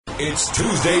It's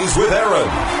Tuesdays with Aaron.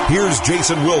 Here's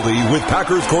Jason Wilde with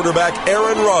Packers quarterback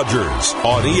Aaron Rodgers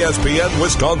on ESPN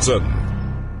Wisconsin.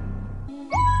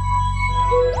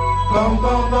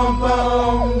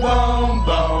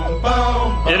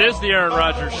 It is the Aaron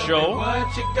Rodgers Show.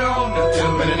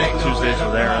 Tuesdays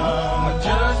with Aaron.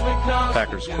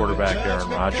 Packers quarterback Aaron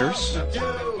Rodgers.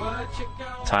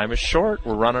 Time is short.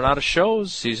 We're running out of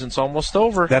shows. Season's almost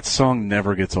over. That song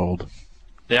never gets old.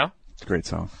 Yeah? It's a great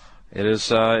song. It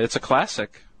is. It's a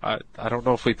classic. I don't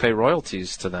know if we pay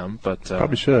royalties to them, but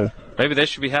probably should. Maybe they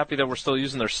should be happy that we're still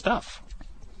using their stuff.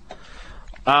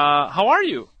 How are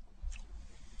you?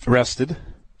 Rested.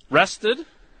 Rested?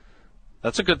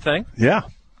 That's a good thing. Yeah.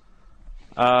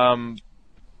 How's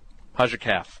your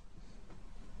calf?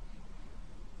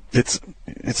 It's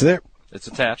there. It's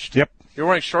attached? Yep. You're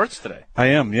wearing shorts today. I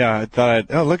am, yeah. I thought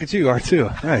oh, look at you,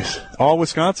 R2. Nice. All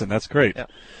Wisconsin. That's great. Yeah.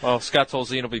 Well, Scott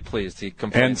Tolzien will be pleased. He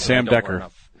complains and Sam that I don't Decker. wear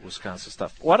enough Wisconsin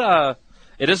stuff.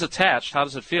 It is attached. How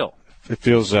does it feel? It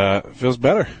feels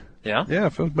better. Yeah? Yeah,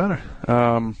 it feels better.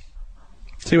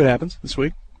 See what happens this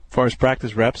week. As far as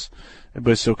practice reps,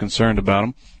 everybody's still concerned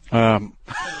about them.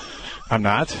 I'm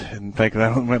not, and thank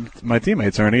God my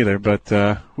teammates aren't either. But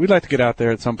we'd like to get out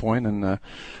there at some point and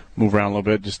move around a little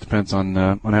bit. Just depends on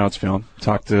how it's feeling.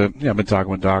 I've been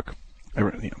talking with Doc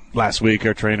last week.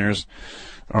 Our trainers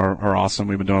are awesome.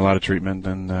 We've been doing a lot of treatment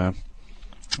and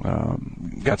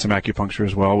got some acupuncture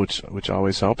as well, which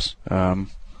always helps. But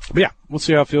yeah, we'll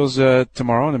see how it feels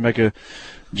tomorrow and then make a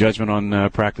judgment on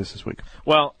practice this week.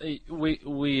 Well, we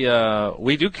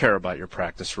do care about your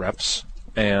practice reps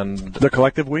and the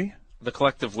collective we. The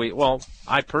collective we. Well,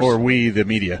 I personally. Or we, the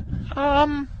media.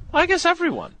 I guess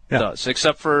everyone does,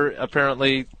 except for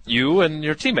apparently you and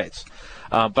your teammates.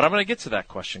 But I'm going to get to that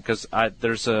question because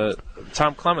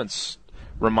Tom Clements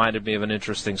reminded me of an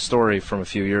interesting story from a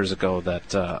few years ago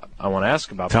that I want to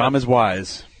ask about. Tom is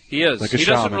wise. He is. Like a he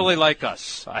shaman. Doesn't really like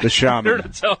us. The shaman. Here to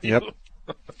tell yep. you.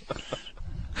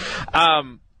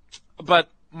 But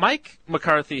Mike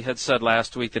McCarthy had said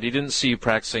last week that he didn't see you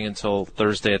practicing until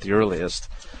Thursday at the earliest.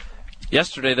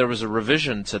 Yesterday there was a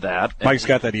revision to that. Mike's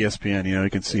got that ESPN, he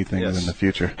can see things in the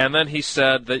future. And then he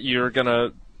said that you're going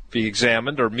to be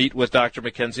examined or meet with Dr.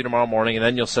 McKenzie tomorrow morning, and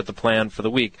then you'll set the plan for the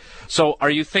week. So are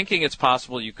you thinking it's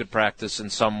possible you could practice in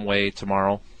some way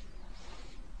tomorrow?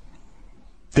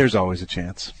 There's always a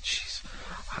chance. Jeez.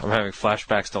 I'm having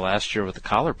flashbacks to last year with the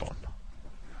collarbone.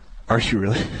 Are you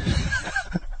really?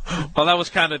 Well, that was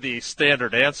kind of the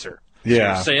standard answer. Yeah.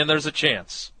 So you're saying there's a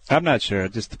chance. I'm not sure.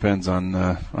 It just depends on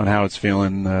how it's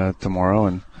feeling tomorrow.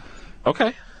 And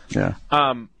okay. Yeah.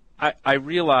 I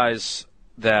realize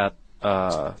that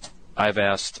I've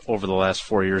asked over the last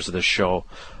 4 years of this show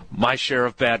my share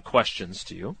of bad questions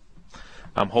to you.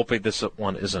 I'm hoping this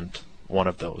one isn't one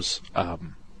of those.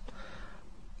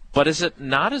 But is it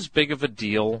not as big of a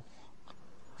deal?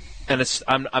 And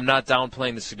I'm not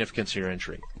downplaying the significance of your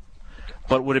injury.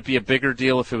 But would it be a bigger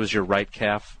deal if it was your right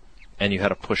calf and you had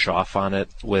to push off on it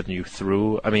when you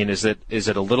threw? I mean, is it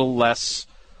a little less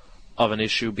of an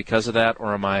issue because of that,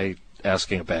 or am I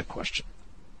asking a bad question?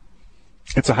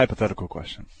 It's a hypothetical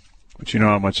question, but you know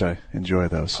how much I enjoy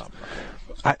those.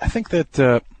 I think that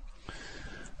the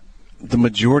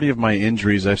majority of my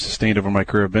injuries I've sustained over my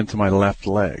career have been to my left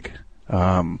leg.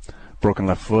 Broken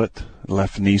left foot,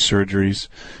 left knee surgeries,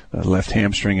 left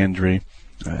hamstring injury,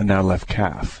 and now left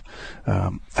calf.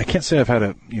 I can't say I've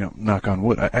had knock on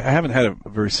wood. I haven't had a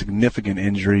very significant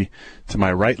injury to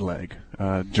my right leg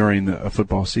during a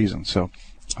football season. So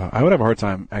I would have a hard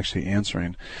time actually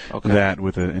answering that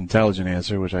with an intelligent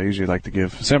answer, which I usually like to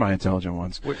give semi-intelligent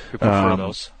ones. We prefer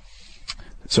those.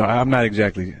 So I'm not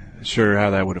exactly sure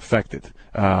how that would affect it,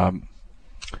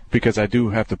 because I do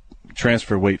have to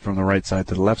transfer weight from the right side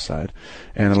to the left side,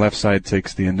 and the left side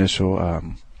takes the initial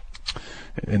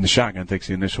in the shotgun takes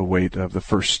the initial weight of the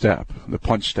first step, the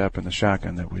punch step in the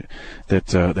shotgun that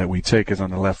we take is on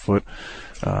the left foot,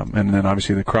 and then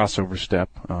obviously the crossover step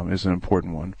is an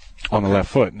important one on the left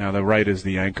foot. Now the right is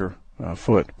the anchor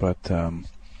foot, but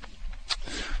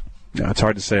it's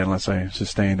hard to say unless I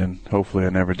sustained, and hopefully I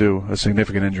never do, a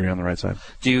significant injury on the right side.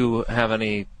 Do you have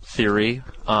any theory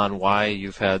on why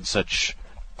you've had such?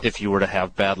 If you were to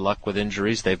have bad luck with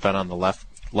injuries, they've been on the left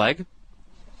leg?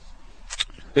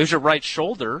 It was your right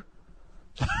shoulder.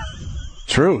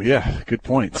 True, yeah. Good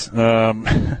point.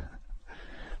 I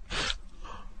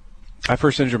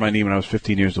first injured my knee when I was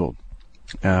 15 years old.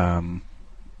 And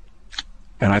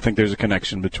I think there's a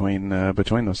connection between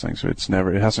those things. It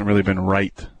hasn't really been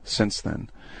right since then.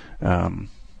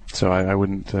 So I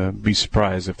wouldn't be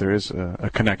surprised if there is a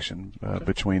connection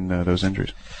between those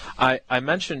injuries. I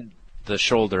mentioned the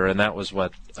shoulder, and that was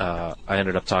what I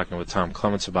ended up talking with Tom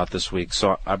Clements about this week.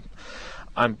 So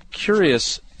I'm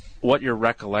curious what your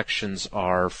recollections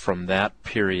are from that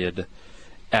period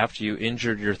after you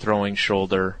injured your throwing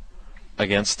shoulder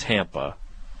against Tampa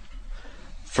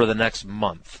for the next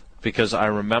month. Because I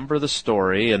remember the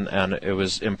story, and it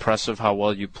was impressive how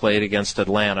well you played against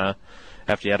Atlanta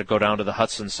after you had to go down to the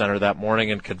Hudson Center that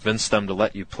morning and convince them to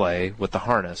let you play with the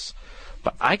harness.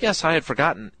 But I guess I had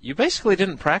forgotten, you basically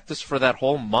didn't practice for that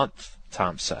whole month,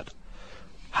 Tom said.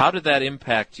 How did that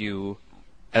impact you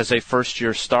as a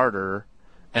first-year starter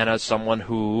and as someone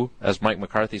who, as Mike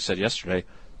McCarthy said yesterday,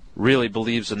 really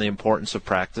believes in the importance of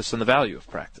practice and the value of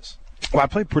practice? Well, I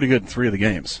played pretty good in 3 of the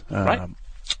games. Right.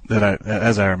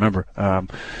 As I remember.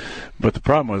 But the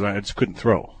problem was I just couldn't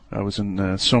throw. I was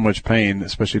in so much pain,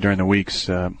 especially during the weeks.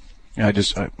 I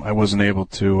wasn't able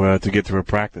to get through a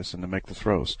practice and to make the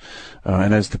throws.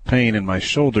 And as the pain in my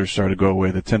shoulder started to go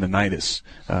away, the tendonitis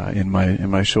in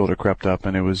my shoulder crept up,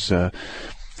 and it was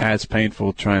as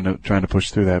painful trying to push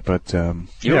through that. But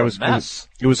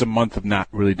it was a month of not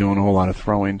really doing a whole lot of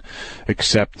throwing,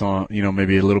 except on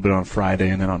maybe a little bit on Friday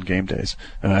and then on game days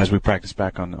as we practiced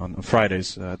back on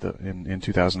Fridays in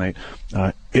 2008.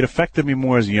 It affected me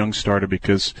more as a young starter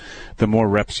because the more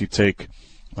reps you take,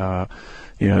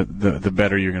 the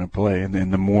better you're going to play,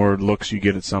 and the more looks you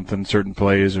get at certain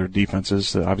plays or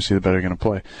defenses, obviously the better you're going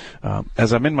to play.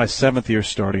 As I'm in my 7th year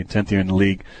starting, 10th year in the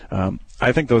league,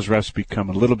 I think those reps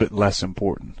become a little bit less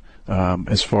important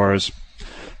as far as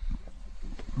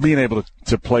being able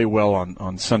to play well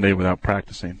on Sunday without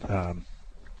practicing.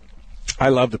 I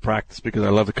love the practice because I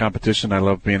love the competition. I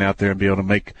love being out there and be able to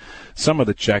make some of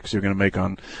the checks you're going to make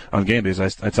on game days. I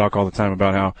talk all the time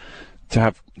about how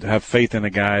to have faith in a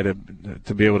guy, to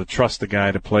be able to trust the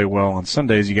guy to play well on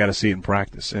Sundays, you got to see it in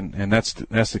practice, and that's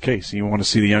the case. You want to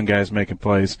see the young guys making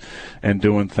plays and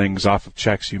doing things off of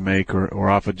checks you make or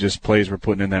off of just plays we're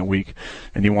putting in that week,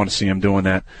 and you want to see them doing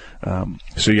that.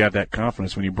 So you have that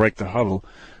confidence when you break the huddle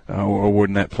or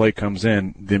when that play comes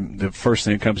in. The first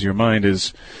thing that comes to your mind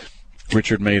is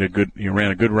Richard ran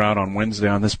a good route on Wednesday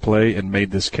on this play and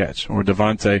made this catch, or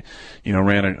Devontae,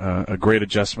 ran a great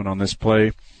adjustment on this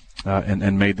play.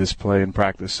 And made this play in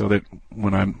practice, so that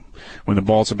when the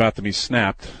ball's about to be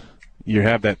snapped, you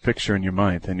have that picture in your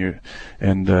mind,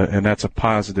 and that's a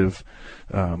positive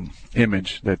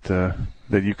image that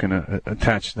you can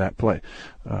attach to that play.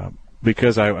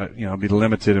 Because I'll be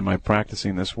limited in my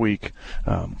practicing this week.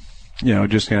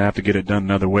 Just going to have to get it done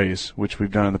in other ways, which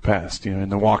we've done in the past. In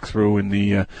the walkthrough, in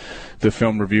the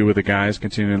film review with the guys,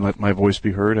 continuing to let my voice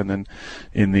be heard, and then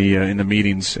in the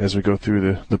meetings as we go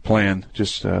through the plan,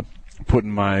 just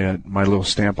putting my little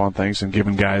stamp on things and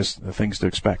giving guys the things to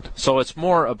expect. So it's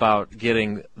more about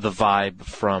getting the vibe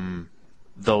from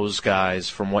those guys,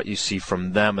 from what you see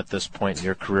from them at this point in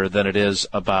your career, than it is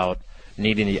about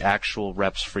needing the actual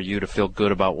reps for you to feel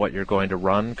good about what you're going to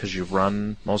run, because you've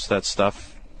run most of that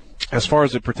stuff. As far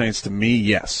as it pertains to me,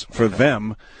 yes. For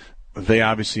them, they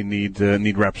obviously need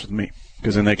reps with me,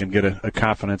 because then they can get a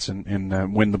confidence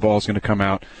in when the ball's going to come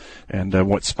out and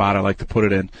what spot I like to put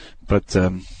it in. But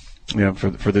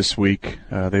for this week,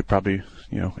 they probably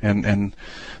and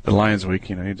the Lions week,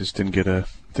 you just didn't get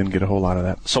a whole lot of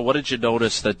that. So what did you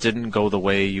notice that didn't go the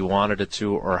way you wanted it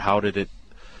to, or how did it?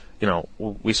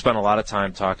 We spent a lot of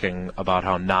time talking about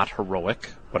how not heroic,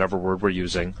 whatever word we're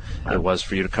using, it was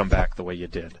for you to come back the way you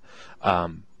did.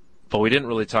 But we didn't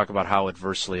really talk about how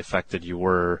adversely affected you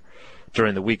were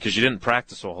during the week, because you didn't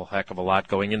practice a whole heck of a lot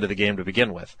going into the game to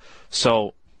begin with.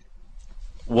 So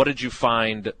what did you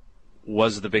find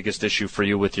was the biggest issue for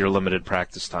you with your limited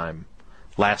practice time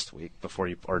last week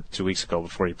or 2 weeks ago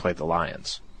before you played the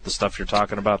Lions? The stuff you're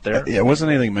talking about there? Yeah, it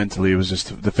wasn't anything mentally. It was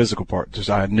just the physical part. Just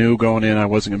I knew going in I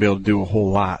wasn't going to be able to do a whole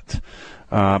lot.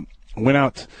 Went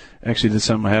out, actually did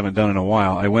something I haven't done in a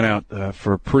while. I went out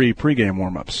for pre-game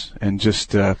warm-ups and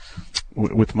just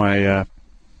with my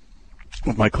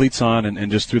cleats on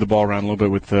and just threw the ball around a little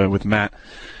bit with Matt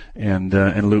and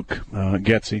Luke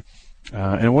Getsy.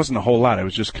 And it wasn't a whole lot. It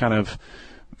was just kind of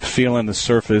feeling the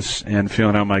surface and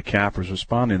feeling how my calf was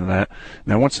responding to that.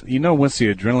 Now, once the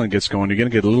adrenaline gets going, you're going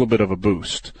to get a little bit of a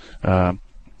boost. And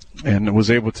was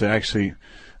able to actually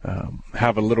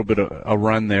have a little bit of a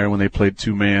run there when they played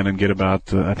two-man and get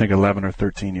about, I think, 11 or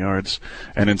 13 yards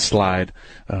and then slide,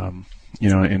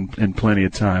 in plenty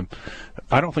of time.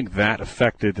 I don't think that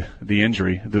affected the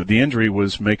injury. The injury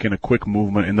was making a quick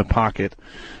movement in the pocket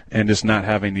and just not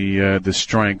having the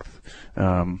strength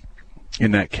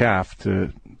in that calf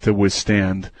to to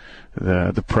withstand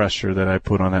the pressure that I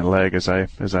put on that leg as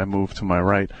I moved to my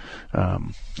right,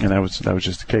 and that was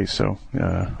just the case. So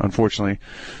unfortunately,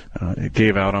 it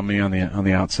gave out on me on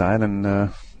the outside, and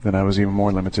then I was even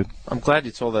more limited. I'm glad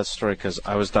you told that story because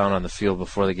I was down on the field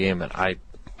before the game, and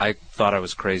I thought I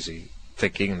was crazy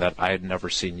thinking that I had never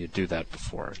seen you do that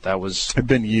before. That was... It'd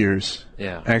been years.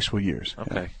 Yeah. Actual years.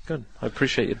 Okay, yeah. Good. I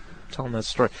appreciate you telling that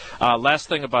story. Last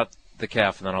thing about the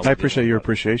calf, and then I'll... I appreciate your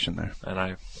appreciation there. And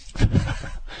I...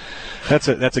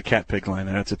 That's a cat pig line,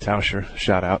 and that's a Tauscher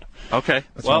shout out. Okay.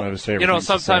 That's one of his favorite things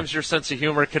to sometimes say. your sense of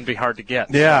humor can be hard to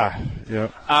get. Yeah.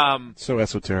 Yeah. So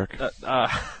esoteric.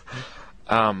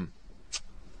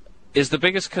 Is the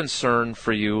biggest concern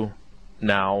for you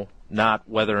now not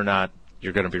whether or not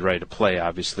you're going to be ready to play,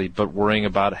 obviously, but worrying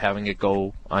about having it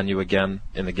go on you again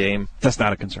in the game? That's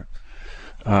not a concern.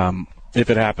 If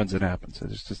it happens, it happens.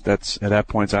 It's just that's at that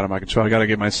point it's out of my control. I got to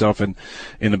get myself in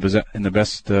the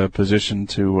best position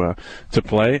to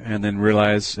play, and then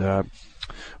realize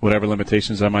whatever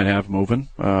limitations I might have moving.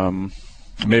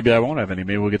 Maybe I won't have any.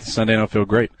 Maybe we'll get to Sunday and I'll feel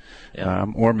great,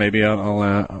 or maybe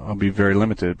I'll be very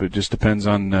limited. But it just depends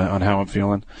on how I'm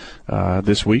feeling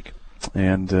this week,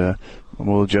 and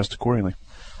we'll adjust accordingly.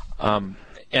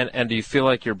 And do you feel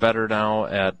like you're better now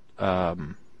at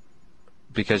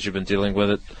because you've been dealing with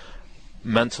it?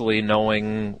 Mentally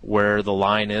knowing where the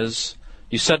line is.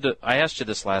 You said I asked you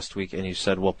this last week, and you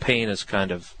said, well, pain is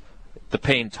the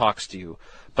pain talks to you.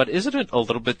 But isn't it a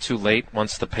little bit too late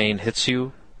once the pain hits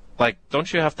you? Like,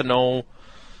 don't you have to know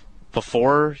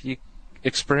before you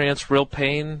experience real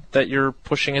pain that you're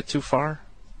pushing it too far?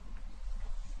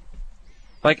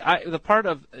 Like, the part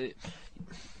of,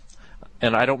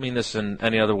 and I don't mean this in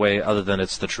any other way other than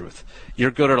it's the truth. You're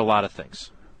good at a lot of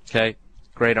things, okay?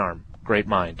 Great arm. Great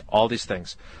mind, all these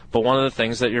things. But one of the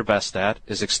things that you're best at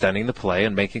is extending the play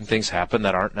and making things happen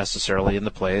that aren't necessarily in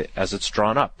the play as it's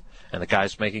drawn up. And the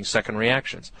guy's making second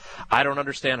reactions. I don't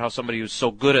understand how somebody who's so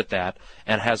good at that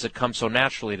and has it come so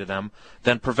naturally to them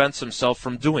then prevents himself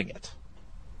from doing it.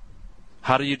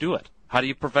 How do you do it? How do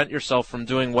you prevent yourself from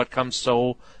doing what comes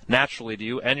so naturally to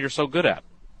you and you're so good at?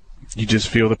 You just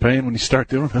feel the pain when you start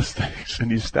doing those things and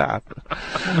you stop.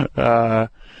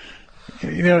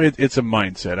 It's a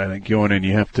mindset. I think going in,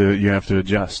 you have to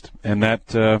adjust, and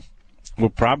that will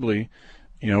probably,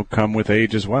 come with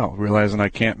age as well. Realizing I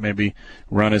can't maybe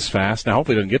run as fast. Now,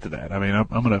 hopefully, it doesn't get to that. I mean, I'm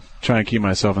going to try and keep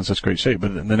myself in such great shape.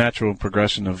 But the natural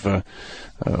progression of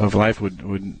life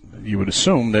would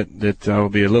assume that I will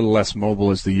be a little less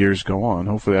mobile as the years go on.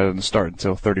 Hopefully, that doesn't start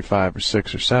until 35 or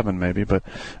 6 or 7 maybe. But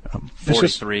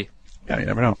 43. Yeah, you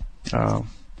never know.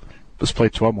 Let's play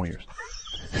 12 more years.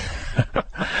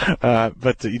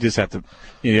 But you just have to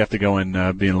go in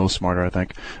being a little smarter, I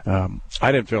think.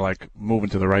 I didn't feel like moving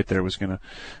to the right there was gonna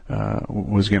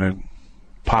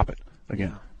pop it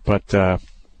again, but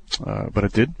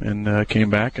it did, and came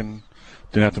back and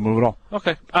didn't have to move at all.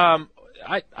 Okay.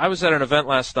 I was at an event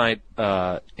last night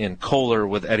in Kohler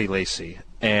with Eddie Lacy,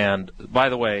 and by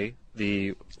the way,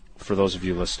 for those of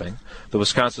you listening, the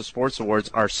Wisconsin Sports Awards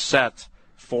are set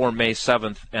for May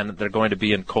 7th, and they're going to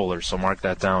be in Kohler, so mark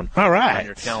that down all right. on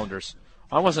your calendars.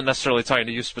 I wasn't necessarily talking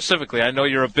to you specifically. I know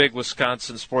you're a big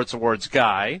Wisconsin Sports Awards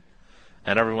guy,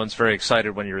 and everyone's very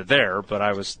excited when you're there, but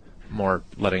I was more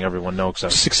letting everyone know. Cause I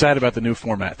was just excited about the new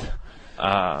format.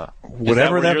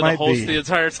 Whatever that might be. You're the host the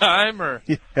entire time? Or?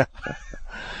 Yeah.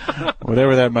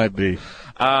 Whatever that might be.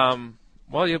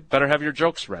 Well, you better have your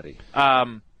jokes ready.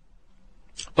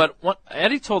 But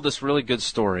Eddie told this really good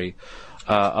story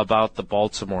about the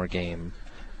Baltimore game,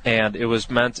 and it was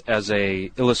meant as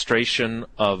a illustration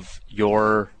of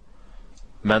your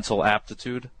mental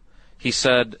aptitude. He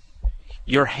said,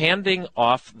 you're handing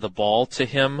off the ball to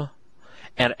him,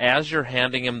 and as you're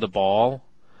handing him the ball,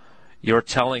 you're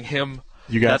telling him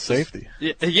you got safety.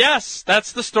 Yes,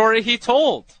 that's the story he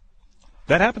told.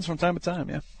 That happens from time to time,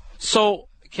 yeah. So,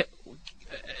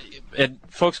 and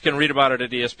folks can read about it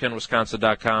at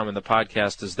ESPNWisconsin.com, and the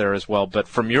podcast is there as well. But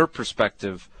from your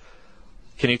perspective,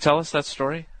 can you tell us that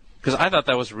story? Because I thought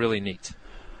that was really neat.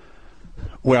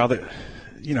 Well,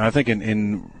 I think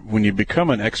in when you become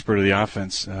an expert of the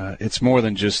offense, it's more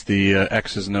than just the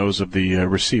X's and O's of the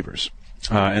receivers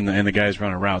and the guys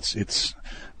running routes. It's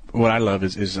what I love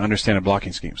is understanding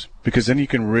blocking schemes, because then you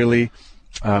can really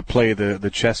play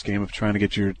the chess game of trying to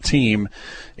get your team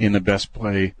in the best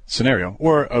play scenario,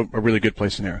 or a really good play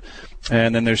scenario.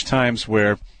 And then there's times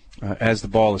where, as the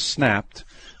ball is snapped,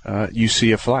 you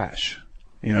see a flash.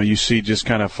 You see just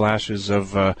kind of flashes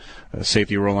of a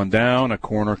safety rolling down, a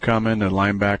corner coming, a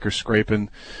linebacker scraping,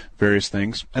 various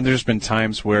things. And there's been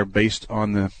times where, based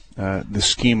on the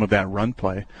scheme of that run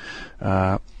play,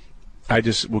 I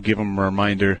just will give him a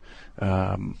reminder.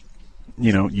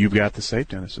 You've got the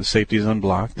safety on this. The safety is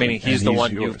unblocked. Meaning he's the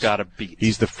one you've got to beat.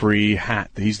 He's the free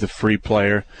hat. He's the free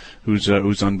player who's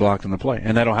unblocked in the play,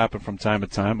 and that'll happen from time to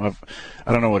time.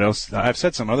 I don't know what else. I've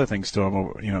said some other things to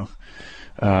him.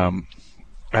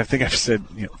 I think I've said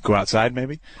go outside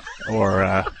maybe,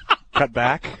 or cut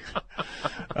back.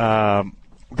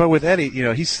 But with Eddie,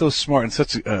 he's so smart and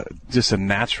such just a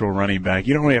natural running back.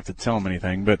 You don't really have to tell him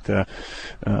anything, but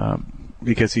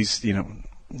because he's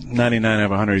 99 out of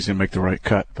 100, he's going to make the right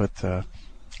cut. But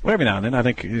every now and then, I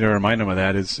think remind him of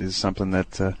that is something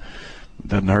that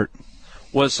doesn't hurt.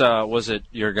 Was it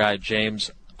your guy James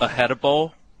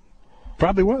Ahedibo?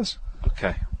 Probably was.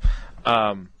 Okay.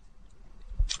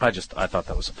 I thought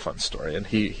that was a fun story, and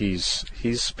he's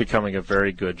becoming a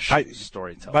very good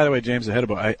storyteller. By the way, James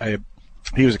Ahedibo,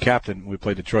 he was a captain. We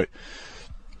played Detroit,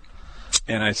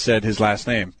 and I said his last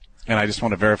name, and I just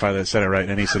want to verify that I said it right,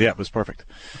 and he said, "Yeah, it was perfect."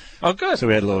 Oh, good. So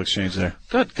we had a little exchange there.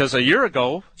 Good, because a year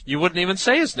ago you wouldn't even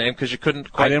say his name because you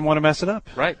couldn't quite. I didn't want to mess it up.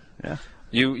 Right. Yeah.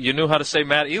 You knew how to say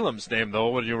Matt Elam's name though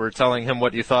when you were telling him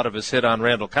what you thought of his hit on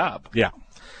Randall Cobb. Yeah.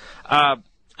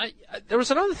 There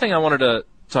was another thing I wanted to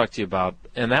talk to you about,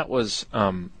 and that was,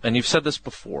 and you've said this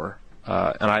before,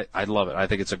 and I love it. I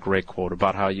think it's a great quote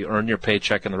about how you earn your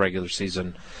paycheck in the regular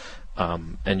season,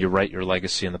 and you write your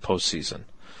legacy in the postseason.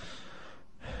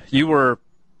 You were.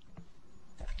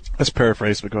 Let's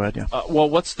paraphrase, but go ahead, yeah. Well,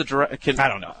 what's the direct? I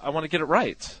don't know. I want to get it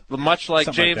right. Much like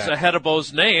Something James like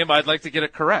Ahedibo's name, I'd like to get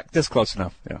it correct. That's close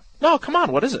enough, yeah. No, come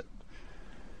on. What is it?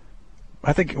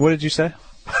 I think, what did you say?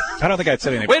 I don't think I'd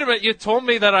said anything. Wait a minute. You told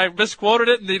me that I misquoted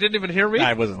it and you didn't even hear me?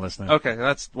 I wasn't listening. Okay,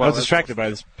 I was distracted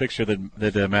by this picture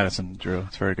that Madison drew.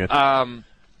 It's very good. I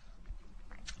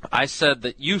said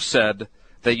that you said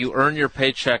that you earn your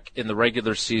paycheck in the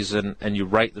regular season and you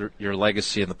write your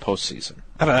legacy in the postseason.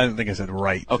 I don't think I said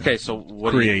right. Okay, so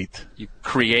what create. You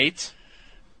create?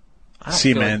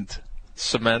 Cement.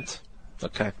 Cement.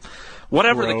 Okay.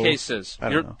 Whatever Grow. the case is, I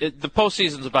don't know. The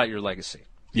postseason's about your legacy.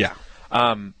 Yeah.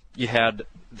 You had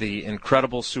the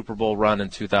incredible Super Bowl run in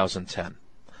 2010.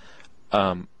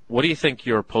 What do you think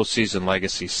your postseason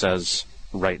legacy says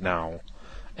right now,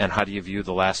 and how do you view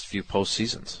the last few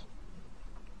postseasons?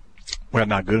 Well,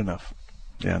 not good enough.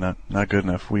 Yeah, not good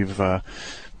enough. We've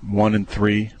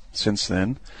 1-3 since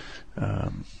then,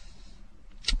 and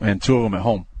 2 of them at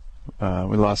home.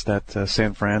 We lost at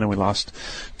San Fran, and we lost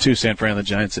to San Fran, the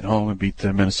Giants, at home, and beat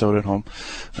Minnesota at home.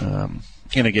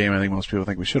 In a game I think most people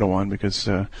think we should have won because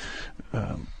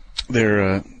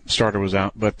their starter was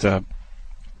out. But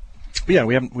yeah,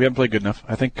 we haven't played good enough.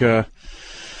 I think we've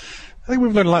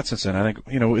learned a lot since then. I think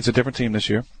it's a different team this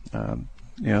year.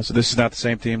 So this is not the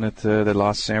same team that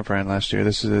lost San Fran last year.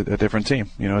 This is a different team.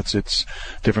 It's a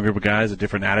different group of guys, a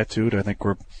different attitude. I think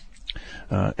we're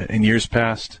in years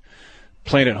past,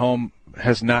 playing at home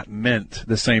has not meant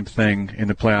the same thing in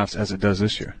the playoffs as it does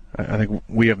this year. I think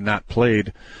we have not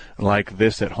played like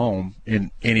this at home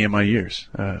in any of my years,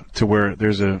 to where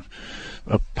there's a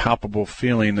palpable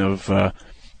feeling of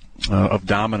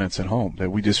dominance at home, that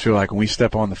we just feel like when we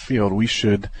step on the field, we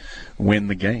should win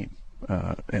the game.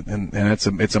 And it's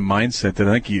a mindset that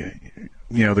I think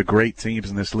the great teams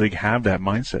in this league have that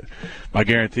mindset. I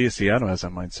guarantee you Seattle has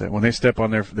that mindset. When they step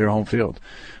on their home field,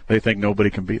 they think nobody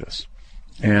can beat us.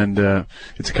 And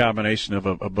it's a combination of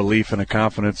a belief and a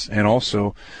confidence, and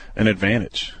also an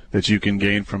advantage that you can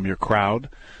gain from your crowd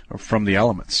or from the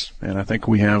elements. And I think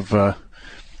we have,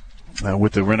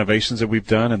 with the renovations that we've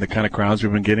done and the kind of crowds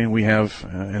we've been getting, we have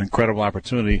an incredible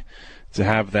opportunity to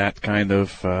have that kind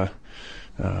of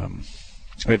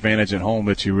advantage at home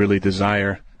that you really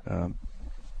desire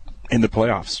in the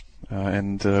playoffs.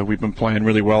 And we've been playing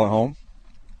really well at home.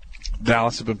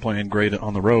 Dallas have been playing great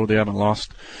on the road. They haven't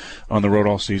lost on the road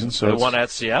all season. So they won at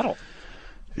Seattle.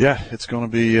 Yeah, it's going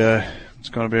to be a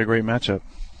great matchup.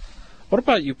 What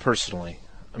about you personally?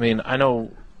 I mean, I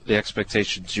know the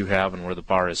expectations you have and where the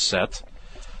bar is set.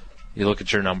 You look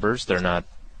at your numbers; they're not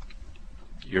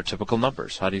your typical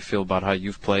numbers. How do you feel about how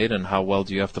you've played, and how well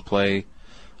do you have to play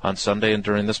on Sunday and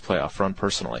during this playoff run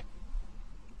personally?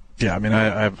 Yeah, I mean,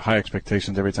 I have high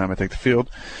expectations every time I take the field,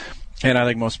 and I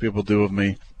think most people do of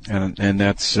me. And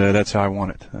that's how I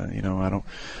want it.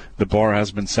 The bar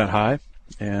has been set high,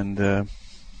 and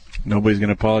nobody's going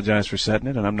to apologize for setting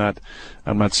it. And I'm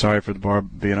not sorry for the bar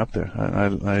being up there.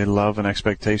 I love an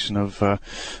expectation of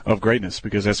greatness,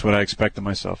 because that's what I expect of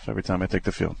myself every time I take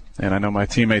the field. And I know my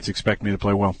teammates expect me to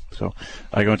play well, so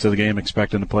I go into the game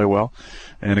expecting to play well,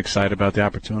 and excited about the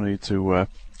opportunity to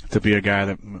be a guy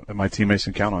that my teammates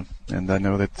can count on. And I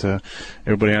know that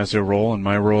everybody has their role, and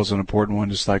my role is an important one,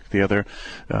 just like the other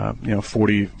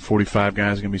 40, 45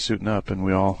 guys are going to be suiting up, and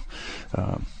we all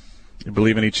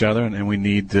believe in each other, and we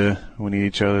need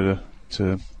each other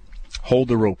to hold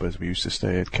the rope, as we used to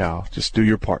say at Cal. Just do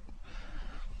your part.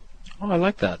 Oh, I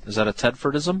like that. Is that a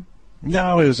Tedfordism?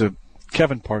 No, it was a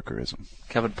Kevin Parkerism.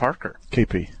 Kevin Parker.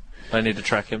 KP. I need to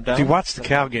track him down. If you watch the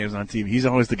Cal games on TV, he's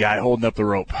always the guy holding up the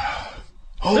rope.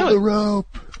 Hold the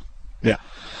rope. Yeah.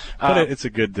 But it's a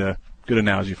good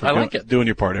analogy for doing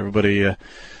your part. Everybody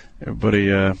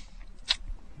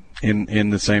in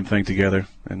the same thing together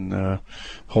and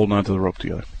holding on to the rope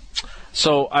together.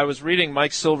 So I was reading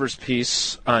Mike Silver's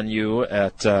piece on you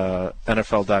at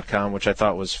NFL.com, which I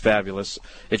thought was fabulous.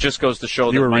 It just goes to show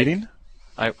that you were reading?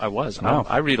 I was. Wow.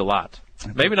 I read a lot.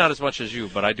 Maybe not as much as you,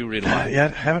 but I do read a lot. Yeah, I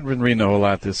haven't been reading a whole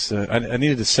lot. I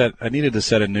needed to set a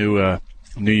new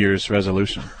New Year's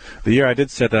resolution. The year I did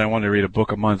set that I wanted to read a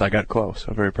book a month, I got close.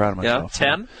 I'm very proud of myself.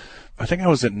 Yeah, 10? I think I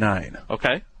was at 9.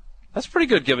 Okay. That's pretty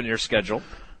good given your schedule.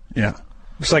 Yeah.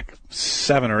 It's like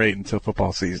 7 or 8 until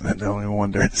football season, and only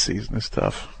one during the season is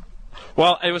tough.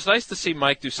 Well, it was nice to see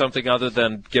Mike do something other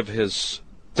than give his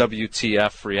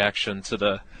WTF reaction to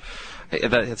the.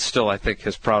 It's still, I think,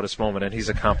 his proudest moment, and he's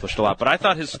accomplished a lot. But I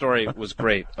thought his story was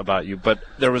great about you. But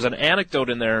there was an anecdote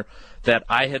in there that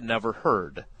I had never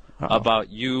heard about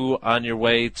you on your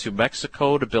way to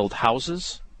Mexico to build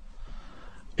houses.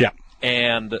 Yeah.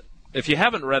 And if you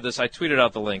haven't read this, I tweeted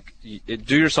out the link.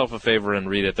 Do yourself a favor and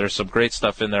read it. There's some great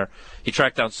stuff in there. He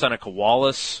tracked down Seneca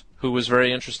Wallace, who was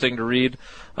very interesting to read.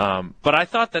 But I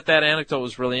thought that anecdote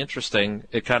was really interesting.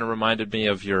 It kind of reminded me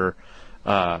of your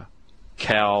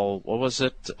Cal, what was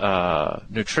it?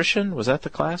 Nutrition? Was that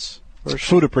the class?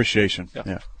 Food appreciation.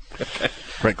 Yeah. Okay.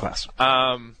 Great class.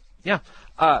 Yeah.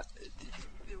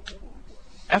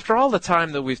 After all the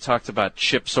time that we've talked about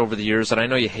chips over the years, and I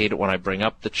know you hate it when I bring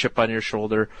up the chip on your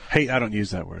shoulder. Hate, I don't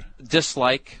use that word.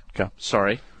 Dislike. Okay.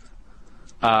 Sorry.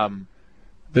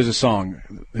 There's a song.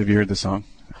 Have you heard the song?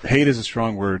 Hate is a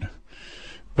strong word,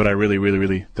 but I really, really,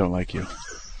 really don't like you.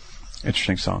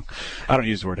 Interesting song. I don't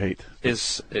use the word hate.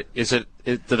 Is it?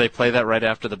 Do they play that right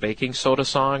after the baking soda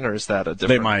song, or is that a different?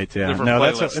 They might. Yeah. No,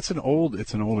 playlist?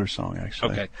 It's an older song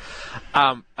actually. Okay.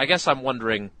 I guess I'm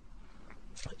wondering.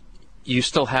 You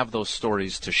still have those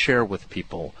stories to share with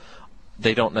people.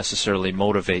 They don't necessarily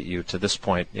motivate you to this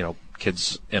point.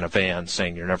 Kids in a van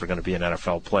saying you're never going to be an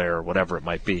NFL player or whatever it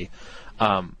might be.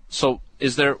 So,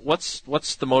 is there? What's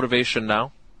the motivation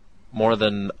now? More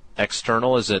than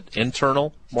external? Is it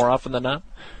internal more often than not?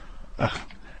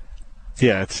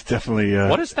 Yeah, it's definitely.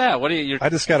 What is that? What do you? I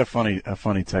just got a funny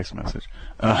text message.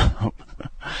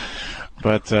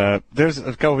 But there's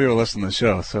a couple people listening to the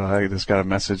show, so I just got a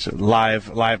message,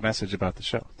 live message about the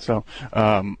show. So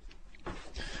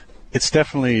it's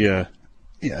definitely,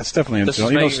 it's definitely. This is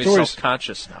making me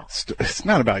self-conscious now. It's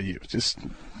not about you. Just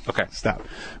okay. Stop.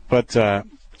 But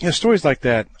stories like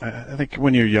that. I think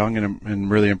when you're young and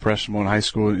really impressionable in high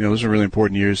school, those are really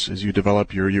important years as you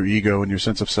develop your ego and your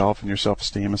sense of self and your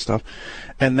self-esteem and stuff.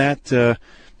 And that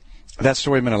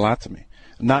story meant a lot to me.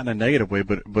 Not in a negative way,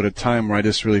 but a time where I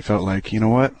just really felt like, you know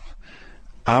what,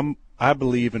 I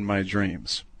believe in my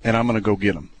dreams, and I'm going to go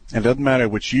get them. And it doesn't matter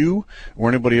what you or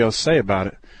anybody else say about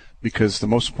it, because the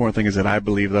most important thing is that I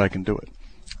believe that I can do it.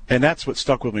 And that's what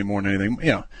stuck with me more than anything.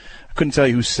 I couldn't tell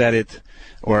you who said it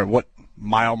or what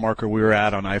mile marker we were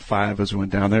at on I-5 as we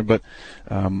went down there, but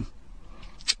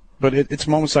it's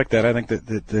moments like that, I think,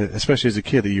 that especially as a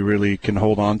kid, that you really can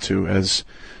hold on to as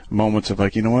moments of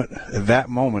like, you know what, at that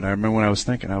moment, I remember when I was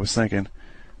thinking,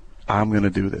 I'm going to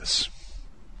do this.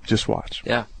 Just watch.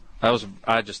 Yeah, I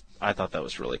thought that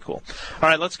was really cool. All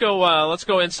right, let's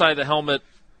go inside the helmet,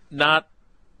 not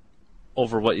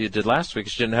over what you did last week,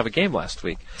 because you didn't have a game last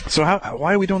week. So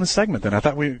why are we doing this segment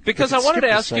then? Because I wanted to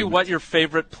ask you what your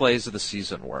favorite plays of the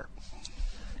season were.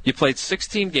 You played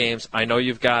 16 games. I know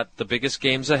you've got the biggest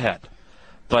games ahead,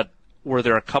 but were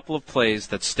there a couple of plays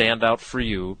that stand out for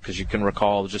you, because you can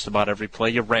recall just about every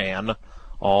play you ran,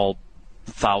 all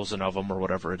 1,000 of them or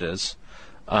whatever it is?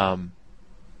 Are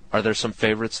there some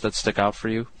favorites that stick out for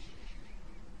you?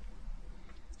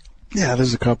 Yeah,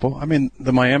 there's a couple. I mean,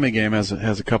 the Miami game has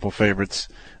a couple favorites.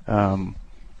 The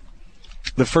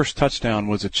first touchdown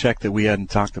was a check that we hadn't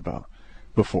talked about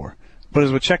before, but it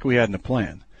was a check we hadn't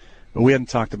planned, but we hadn't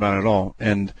talked about it at all.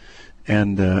 And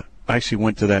I actually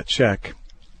went to that check,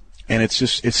 and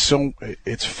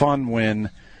it's fun when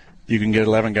you can get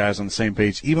 11 guys on the same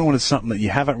page, even when it's something that you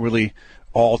haven't really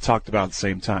all talked about at the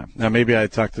same time. Now, maybe I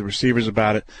talked to the receivers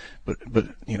about it, but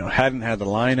hadn't had the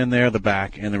line in there, the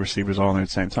back, and the receivers all in there at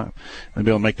the same time. And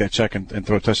be able to make that check and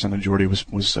throw a touchdown to Jordy was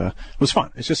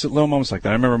fun. It's just little moments like that.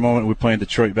 I remember a moment we played in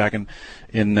Detroit back in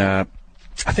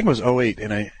I think it was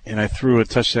 2008, and I threw a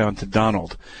touchdown to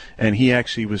Donald, and he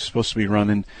actually was supposed to be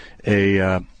running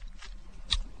a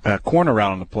corner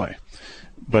route on the play.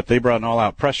 But they brought an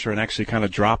all-out pressure and actually kind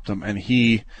of dropped him, and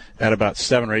he, at about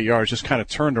 7 or 8 yards, just kind of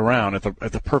turned around at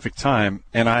the perfect time,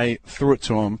 and I threw it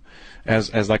to him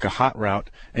as like a hot route,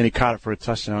 and he caught it for a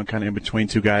touchdown kind of in between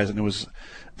two guys, and those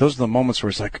are the moments where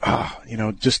it's like,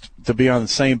 just to be on the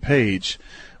same page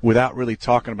without really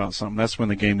talking about something. That's when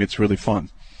the game gets really fun.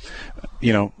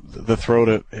 The throw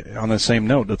to, on the same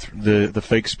note, the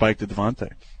fake spike to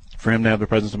Devontae, for him to have the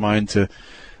presence of mind to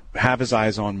have his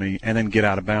eyes on me and then get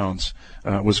out of bounds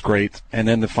was great. And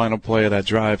then the final play of that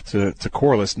drive to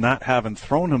Corliss, not having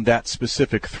thrown him that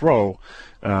specific throw,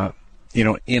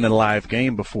 in a live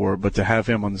game before, but to have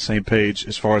him on the same page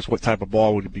as far as what type of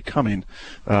ball would be coming,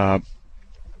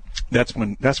 that's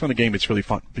when the game gets really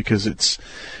fun, because it's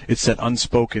that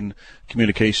unspoken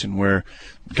communication where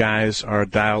guys are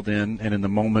dialed in, and in the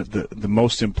moment, the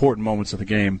most important moments of the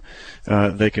game,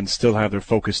 they can still have their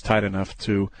focus tight enough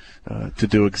to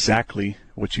do exactly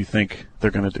what you think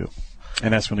they're going to do,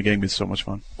 and that's when the game gets so much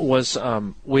fun.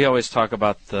 We always talk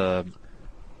about the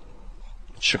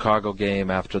Chicago game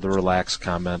after the relax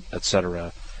comment,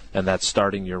 etc., and that's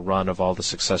starting your run of all the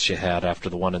success you had after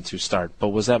the 1-2 start. But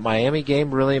was that Miami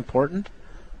game really important,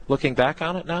 looking back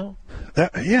on it now?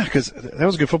 Yeah, because that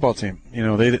was a good football team.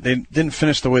 They didn't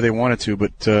finish the way they wanted to,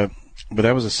 but that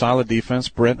was a solid defense.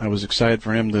 Brent, I was excited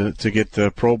for him to get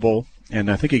the Pro Bowl, and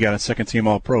I think he got a second-team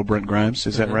All-Pro, Brent Grimes.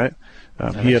 Is that right?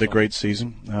 He had a great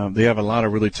season. They have a lot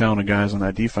of really talented guys on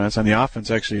that defense, and the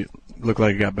offense actually looked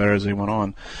like it got better as they went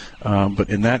on. But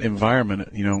in that environment,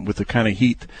 with the kind of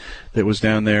heat that was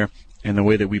down there and the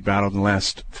way that we battled in the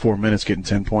last 4 minutes, getting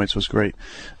 10 points was great.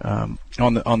 On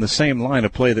the same line, a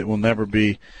play that will never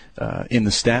be in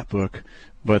the stat book,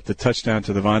 but the touchdown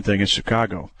to Devontae against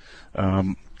Chicago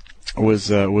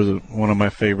was one of my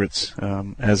favorites.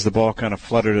 As the ball kind of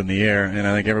fluttered in the air, and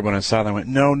I think everyone on the sideline went,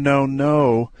 no, no,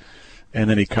 no. And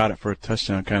then he caught it for a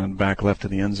touchdown, kind of back left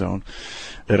of the end zone.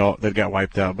 That got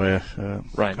wiped out by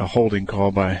a holding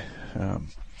call by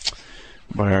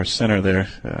our center there,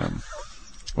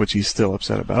 which he's still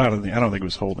upset about. I don't think it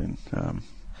was holding.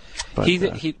 But I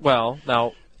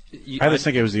just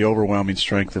think it was the overwhelming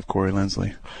strength of Corey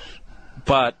Linsley.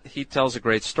 But he tells a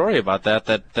great story about that.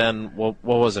 That then, what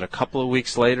was it? A couple of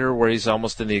weeks later, where he's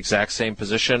almost in the exact same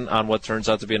position on what turns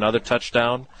out to be another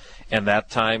touchdown. And that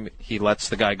time, he lets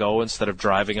the guy go instead of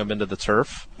driving him into the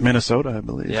turf. Minnesota, I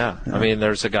believe. Yeah. I mean,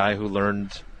 there's a guy who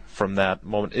learned from that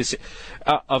moment.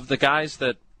 Of the guys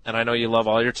that, and I know you love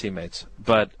all your teammates,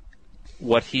 but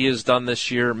what he has done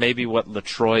this year, maybe what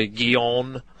LaTroy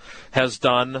Guion has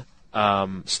done,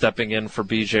 stepping in for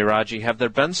B.J. Raji, have there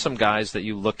been some guys that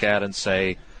you look at and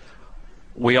say,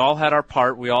 we all had our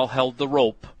part, we all held the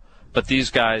rope, but these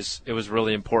guys, it was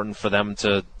really important for them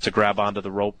to grab onto the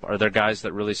rope? Are there guys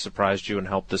that really surprised you and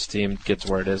helped this team get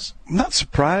to where it is? Not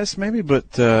surprised, maybe,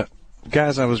 but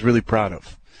guys I was really proud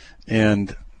of.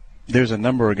 And there's a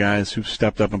number of guys who've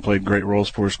stepped up and played great roles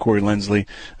for us. Corey Linsley,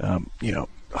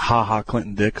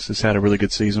 Clinton Dix has had a really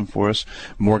good season for us.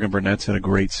 Morgan Burnett's had a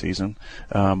great season.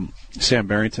 Sam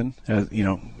Barrington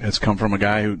has come from a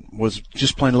guy who was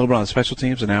just playing a little bit on the special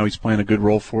teams, and now he's playing a good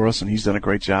role for us, and he's done a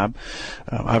great job.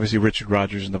 Obviously, Richard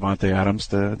Rodgers and Devontae Adams,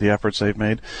 the efforts they've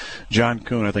made. John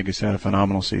Kuhn, I think, has had a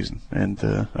phenomenal season, and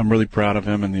I'm really proud of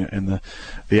him and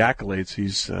the accolades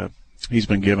he's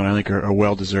been given. I think are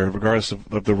well deserved, regardless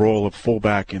of the role of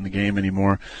fullback in the game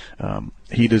anymore.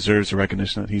 He deserves the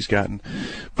recognition that he's gotten.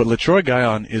 But LaTroy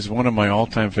Guion is one of my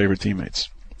all-time favorite teammates.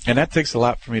 And that takes a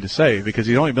lot for me to say, because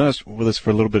he's only been with us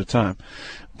for a little bit of time.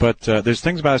 But there's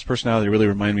things about his personality that really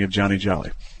remind me of Johnny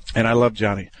Jolly. And I love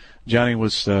Johnny. Johnny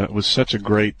was such a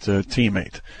great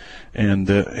teammate and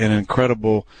an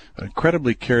incredibly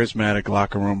charismatic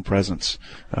locker room presence.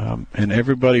 And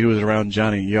everybody who was around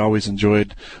Johnny, you always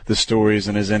enjoyed the stories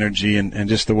and his energy and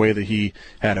just the way that he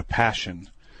had a passion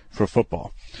for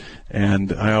football.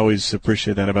 And I always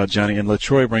appreciate that about Johnny. And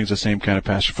LaTroy brings the same kind of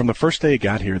passion. From the first day he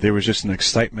got here, there was just an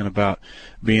excitement about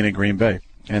being in Green Bay.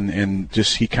 And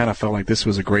just he kind of felt like this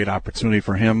was a great opportunity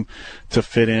for him to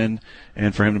fit in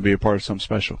and for him to be a part of something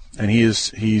special. And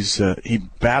he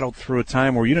battled through a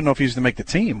time where you didn't know if he was going to make the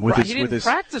team with his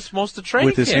practice most of training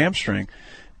with his hamstring.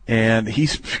 And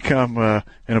he's become an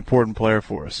important player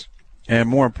for us. And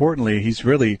more importantly, he's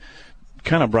really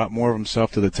kind of brought more of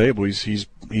himself to the table. He's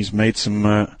made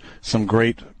some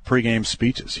great pregame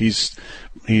speeches. He's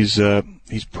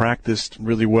practiced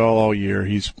really well all year.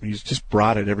 He's just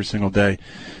brought it every single day,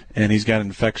 and he's got an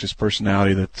infectious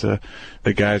personality that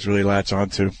the guys really latch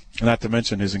onto. Not to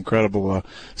mention his incredible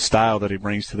style that he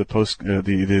brings to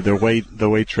the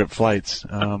weight trip flights.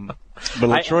 But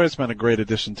LaTroy has been a great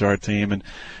addition to our team, and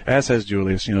as has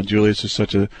Julius. Julius is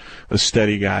such a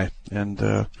steady guy,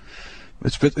 and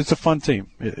it's a fun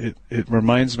team. It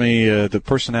reminds me the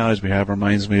personalities we have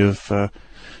reminds me of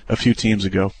a few teams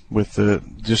ago with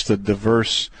just the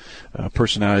diverse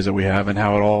personalities that we have and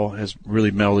how it all has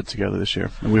really melded together this year.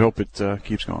 And we hope it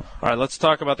keeps going. All right, let's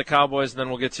talk about the Cowboys, and then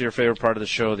we'll get to your favorite part of the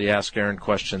show, the Ask Aaron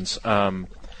questions. I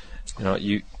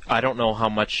don't know how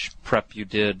much prep you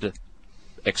did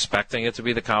expecting it to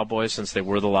be the Cowboys, since they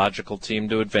were the logical team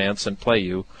to advance and play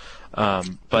you.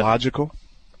 But logical?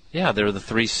 Yeah, they're the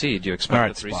 3 seed. You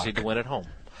expect the 3 seed to win at home.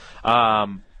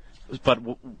 But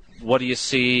what do you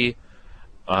see?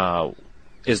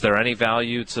 Is there any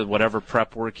value to whatever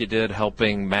prep work you did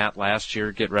helping Matt last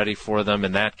year get ready for them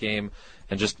in that game?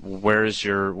 And just where's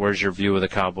your view of the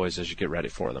Cowboys as you get ready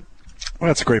for them?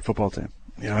 Well, it's a great football team.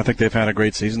 I think they've had a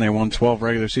great season. They won 12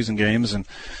 regular season games, and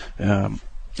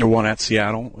they won at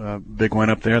Seattle. Big win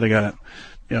up there. They got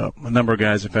a number of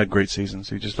guys have had great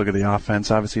seasons. You just look at the offense.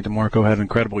 Obviously, DeMarco had an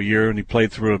incredible year, and he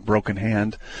played through a broken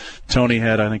hand. Tony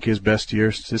had, I think, his best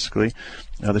year statistically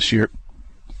this year.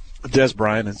 Des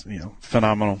Bryant is,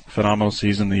 phenomenal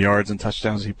season. The yards and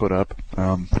touchdowns he put up.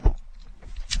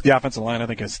 The offensive line, I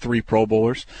think, has 3 Pro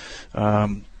Bowlers.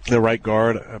 The right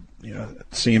guard,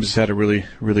 Seams has had a really,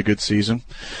 really good season.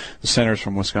 The center's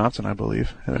from Wisconsin, I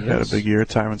believe, had a big year.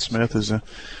 Tyron Smith is a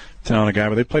talented guy,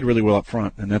 but they played really well up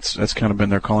front, and that's kind of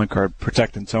been their calling card,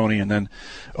 protecting Tony and then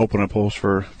opening up holes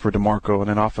for DeMarco, and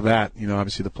then off of that,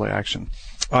 obviously the play action.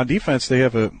 On defense, they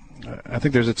have I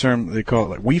think there's a term they call it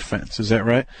like we-fence. Is that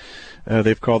right?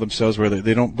 They've called themselves where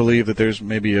they don't believe that there's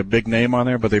maybe a big name on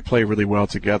there, but they play really well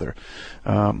together.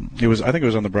 I think it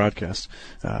was on the broadcast.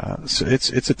 So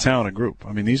it's a talented group.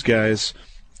 I mean, these guys,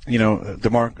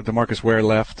 DeMarcus Ware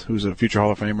left, who's a future Hall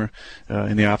of Famer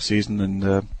in the offseason, and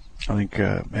I think,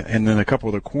 and then a couple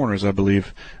of the corners, I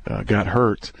believe, got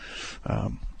hurt,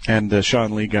 and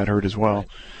Sean Lee got hurt as well.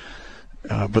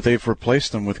 But they've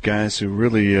replaced them with guys who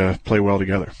really play well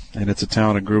together, and it's a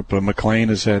talented group. McLean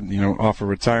has had, off of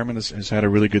retirement, has had a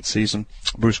really good season.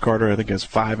 Bruce Carter, I think, has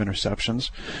 5 interceptions,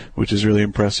 which is really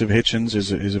impressive. Hitchens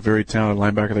is a very talented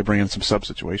linebacker. They bring in some sub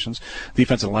situations. The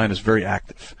defensive line is very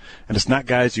active, and it's not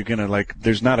guys you're gonna like.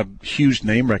 There's not a huge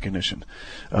name recognition,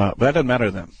 but that doesn't matter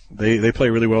to them. They play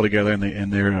really well together,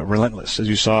 and they're relentless, as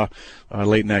you saw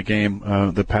late in that game.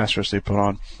 The pass rush they put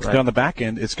on. Right. On the back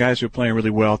end, it's guys who are playing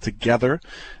really well together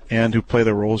and who play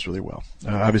their roles really well.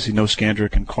 Obviously, no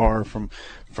Scandrick and Carr from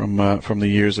the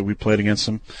years that we played against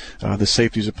them. The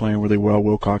safeties are playing really well.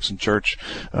 Wilcox and Church.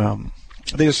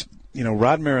 They just,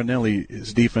 Rod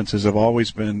Marinelli's defenses have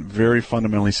always been very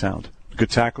fundamentally sound. Good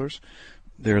tacklers.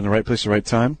 They're in the right place at the right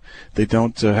time. They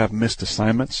don't have missed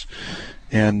assignments.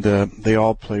 And they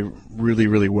all play really,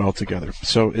 really well together.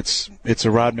 So it's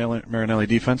a Rod Marinelli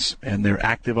defense, and they're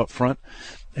active up front,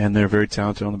 and they're very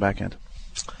talented on the back end.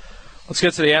 Let's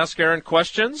get to the Ask Aaron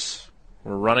questions.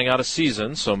 We're running out of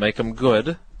season, so make them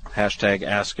good. Hashtag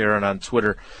Ask Aaron on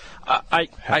Twitter. I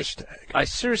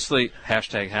seriously,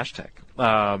 hashtag.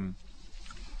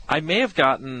 I may have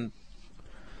gotten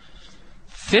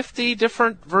 50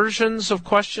 different versions of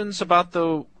questions about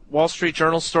the Wall Street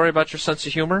Journal story about your sense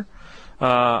of humor.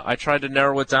 I tried to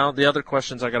narrow it down. The other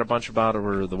questions I got a bunch about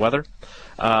were the weather.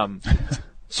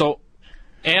 So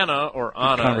Anna, or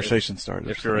Anna, conversation started.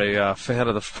 If you're a fan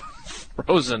of the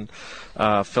Frozen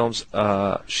films,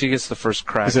 she gets the first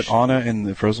crack. Is it Anna in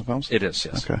the Frozen films? It is,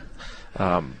 yes. Okay.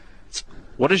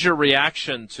 What is your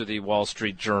reaction to the Wall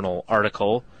Street Journal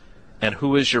article, and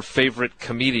who is your favorite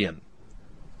comedian?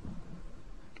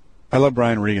 I love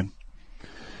Brian Regan.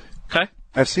 Okay.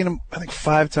 I've seen him, I think,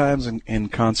 5 times in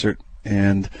concert,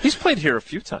 and he's played here a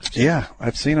few times. Yeah,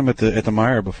 I've seen him at the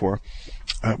Meyer before.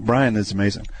 Brian is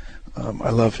amazing. I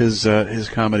love his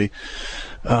comedy.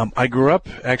 I grew up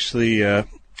actually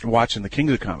watching the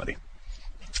Kings of Comedy,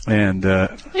 and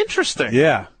interesting.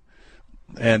 Yeah,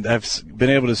 and I've been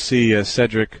able to see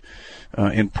Cedric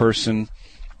in person.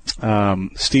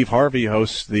 Steve Harvey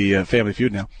hosts the Family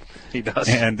Feud now. He does,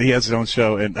 and he has his own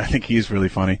show, and I think he's really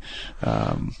funny.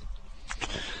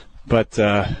 But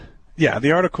yeah,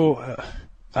 the article,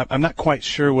 I'm not quite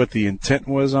sure what the intent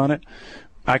was on it.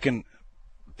 I can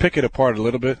pick it apart a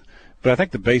little bit, but I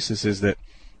think the basis is that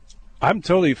I'm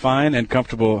totally fine and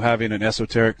comfortable having an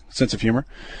esoteric sense of humor.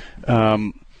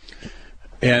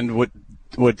 And what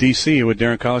DC, what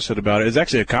Darren Collier said about it, is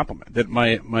actually a compliment. That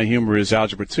my humor is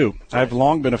algebra too. I've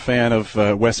long been a fan of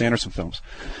Wes Anderson films,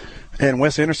 and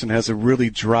Wes Anderson has a really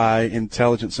dry,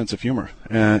 intelligent sense of humor.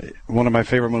 One of my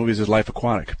favorite movies is Life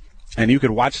Aquatic, and you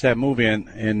could watch that movie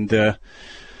and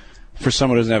for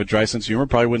someone who doesn't have a dry sense of humor,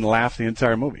 probably wouldn't laugh the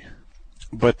entire movie.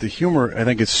 But the humor, I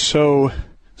think, is so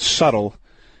subtle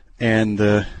and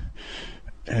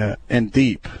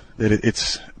deep that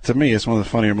it's, to me, it's one of the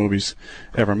funnier movies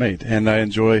ever made. And I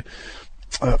enjoy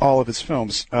all of his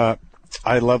films. I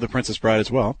love The Princess Bride as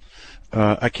well.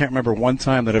 I can't remember one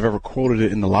time that I've ever quoted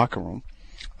it in the locker room.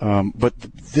 But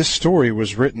this story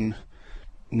was written,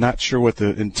 not sure what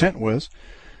the intent was,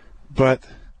 but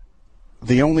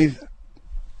the only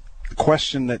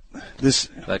question that this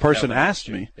person asked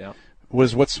me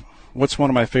was, what's one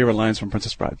of my favorite lines from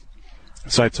Princess Bride?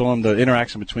 So I told him the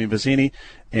interaction between Vizzini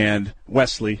and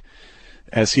Wesley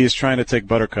as he is trying to take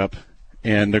Buttercup,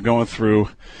 and they're going through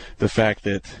the fact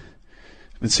that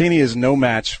Vizzini is no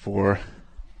match for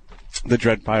the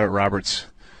Dread Pirate Roberts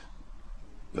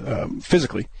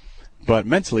physically, but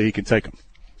mentally he can take him.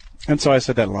 And so I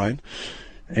said that line,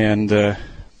 and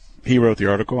he wrote the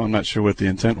article. I'm not sure what the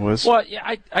intent was. Well,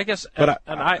 yeah, I guess. But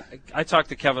I talked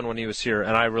to Kevin when he was here,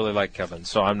 and I really like Kevin,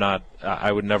 so I'm not.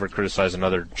 I would never criticize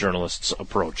another journalist's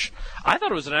approach. I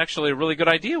thought it was actually a really good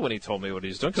idea when he told me what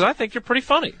he's doing, because I think you're pretty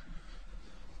funny.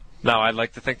 Now, I'd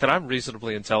like to think that I'm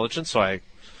reasonably intelligent, so I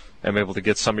am able to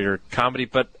get some of your comedy.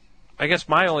 But I guess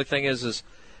my only thing is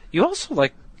you also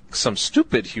like some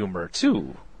stupid humor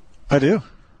too. I do.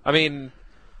 I mean,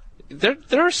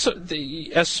 there's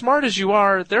as smart as you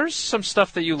are, there's some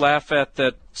stuff that you laugh at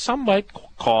that some might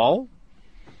call,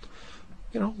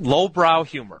 lowbrow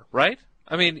humor, right?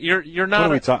 I mean, you're not. What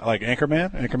are we talking? Like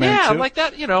Anchorman? Anchorman yeah, 2? like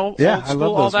that. Yeah, old school, I love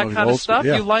all those that movies. kind of Old school, stuff.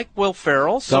 yeah. You like Will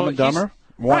Ferrell, Dumb and Dumber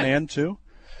 1 and 2.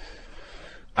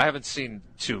 I haven't seen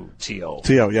 2, T.O.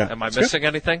 T.O., yeah. Am I It's missing good.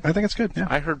 anything? I think it's good, yeah.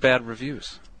 I heard bad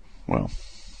reviews. Well,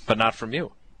 but not from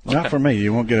you. Not from me.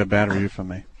 You won't get a bad review from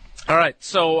me. All right,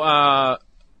 so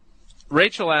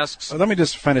Rachel asks... Let me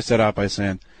just finish that out by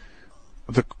saying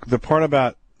the part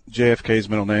about JFK's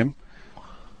middle name,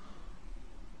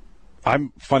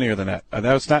 I'm funnier than that.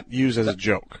 That was not used as a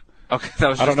joke. Okay, that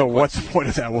was. I don't know what the point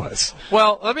of that was.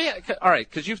 Well, all right,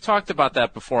 because you've talked about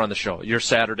that before on the show, your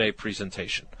Saturday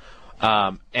presentation.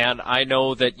 And I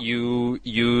know that you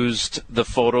used the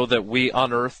photo that we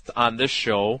unearthed on this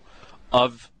show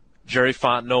of Jerry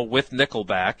Fontenot with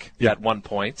Nickelback at one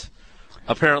point.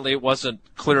 Apparently it wasn't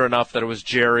clear enough that it was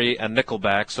Jerry and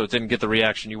Nickelback, so it didn't get the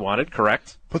reaction you wanted,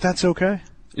 correct? But that's okay.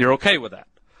 You're okay with that?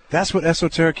 That's what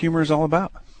esoteric humor is all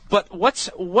about. But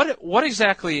what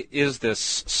exactly is this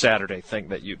Saturday thing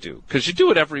that you do? Because you do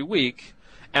it every week,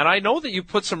 and I know that you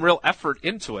put some real effort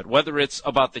into it, whether it's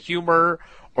about the humor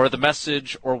or the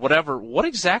message or whatever. What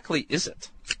exactly is it?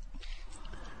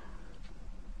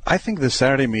 I think the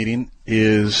Saturday meeting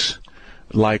is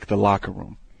like the locker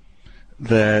room,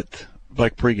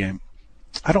 like pregame.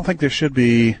 I don't think there should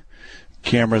be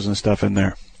cameras and stuff in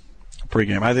there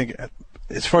pregame. I think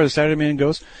as far as the Saturday meeting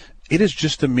goes, it is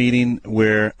just a meeting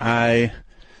where I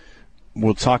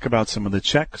will talk about some of the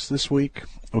checks this week.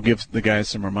 We'll give the guys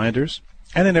some reminders.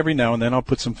 And then every now and then I'll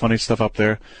put some funny stuff up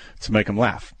there to make them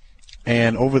laugh.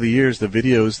 And over the years, the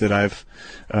videos that I've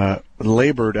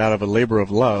labored out of a labor of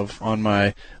love on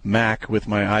my Mac with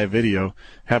my iVideo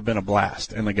have been a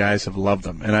blast, and the guys have loved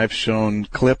them. And I've shown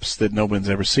clips that no one's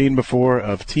ever seen before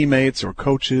of teammates or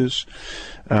coaches.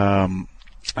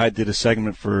 I did a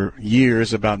segment for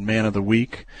years about Man of the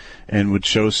Week and would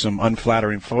show some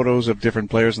unflattering photos of different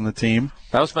players on the team.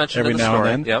 That was mentioned every in the now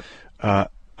story. and then.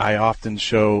 Yep. I often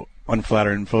show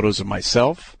unflattering photos of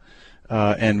myself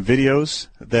and videos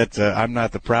that I'm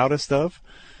not the proudest of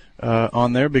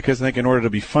on there, because I think in order to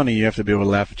be funny, you have to be able to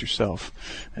laugh at yourself.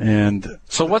 And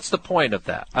so what's the point of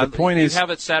that? The point is, you have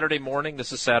it Saturday morning.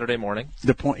 This is Saturday morning.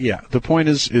 The point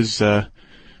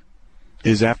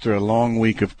is after a long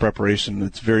week of preparation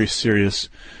that's very serious,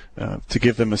 to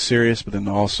give them a serious, but then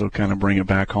also kind of bring it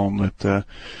back home that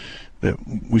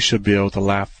we should be able to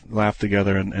laugh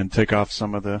together and take off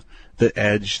some of the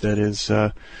edge that is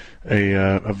a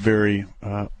very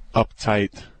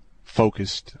uptight,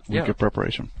 focused week of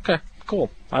preparation. Okay,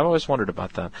 cool. I've always wondered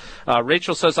about that.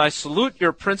 Rachel says, I salute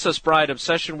your Princess Bride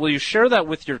obsession. Will you share that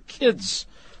with your kids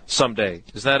someday?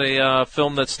 Is that a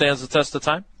film that stands the test of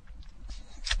time?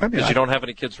 Because you don't have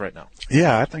any kids right now.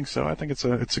 Yeah, I think so. I think it's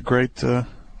a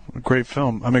great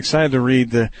film. I'm excited to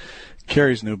read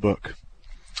Carrie's new book.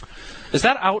 Is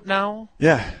that out now?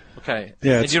 Yeah. Okay.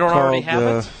 Yeah. And you don't already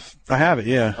have it? I have it.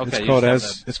 Yeah. Okay.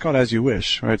 It's called As You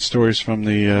Wish. Right. Stories from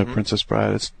the Princess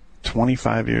Bride. It's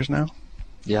 25 years now.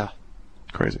 Yeah.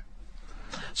 Crazy.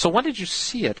 So when did you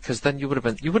see it? Because then you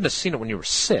wouldn't have seen it when you were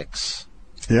 6.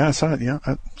 Yeah, I saw it. Yeah,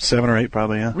 7 or 8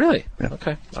 probably. Yeah. Really? Yeah.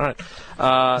 Okay. All right.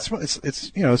 It's one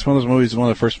of those movies. One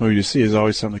of the first movies you see is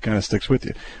always something that kind of sticks with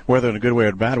you, whether in a good way or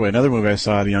a bad way. Another movie I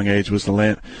saw at a young age was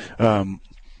The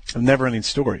Never-Ending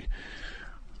Story,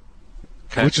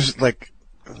 which is like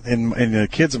in the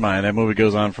kids' mind that movie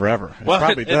goes on forever. It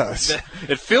probably does.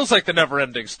 It feels like The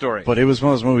Never-Ending Story. But it was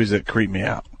one of those movies that creeped me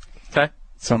out. Okay.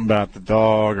 Something about the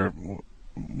dog or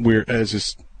weird. It's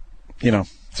just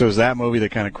So it was that movie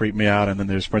that kind of creeped me out, and then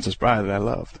there's Princess Bride that I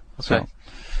loved. Okay.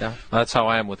 Yeah, that's how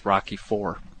I am with Rocky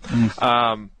IV.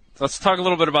 Let's talk a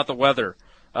little bit about the weather.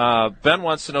 Ben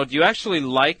wants to know, do you actually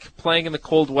like playing in the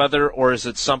cold weather, or is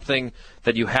it something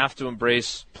that you have to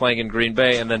embrace playing in Green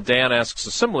Bay? And then Dan asks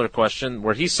a similar question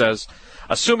where he says,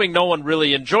 assuming no one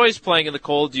really enjoys playing in the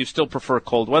cold, do you still prefer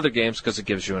cold weather games because it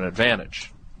gives you an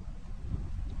advantage?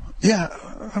 Yeah,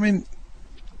 I mean,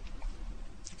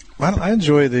 I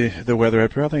enjoy the weather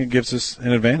up here. I think it gives us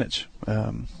an advantage.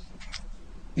 When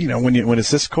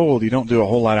it's this cold, you don't do a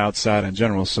whole lot outside in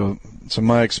general. So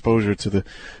my exposure to the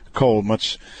cold,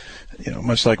 much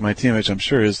like my teammates, I'm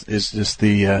sure, is just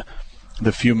the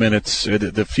few minutes,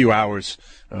 the few hours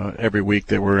every week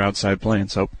that we're outside playing.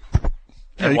 So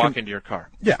and walk into your car.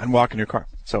 Yeah, and walk in your car.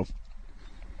 So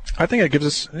I think it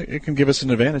can give us an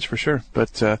advantage for sure,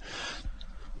 but.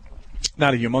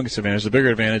 Not a humongous advantage. The bigger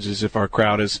advantage is if our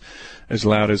crowd is as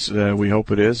loud as we hope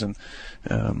it is, and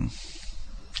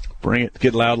bring it.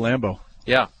 Get Loud Lambeau.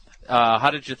 Yeah. How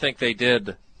did you think they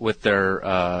did with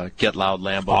their Get Loud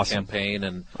Lambeau campaign,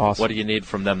 and what do you need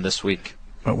from them this week?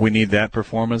 We need that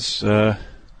performance, if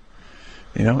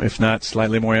not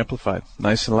slightly more amplified.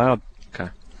 Nice and loud. Okay.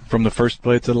 From the first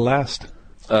play to the last.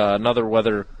 Another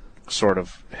weather sort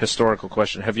of historical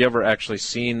question. Have you ever actually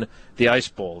seen the Ice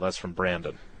Bowl? That's from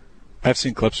Brandon. I've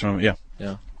seen clips from it, yeah.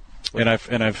 Yeah. And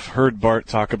I've heard Bart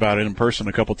talk about it in person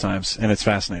a couple times, and it's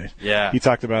fascinating. Yeah. He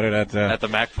talked about it at the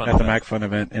MacFun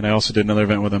event, and I also did another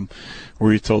event with him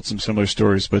where he told some similar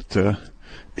stories. But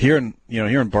hearing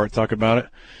Bart talk about it,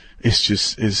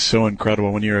 is so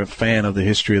incredible when you're a fan of the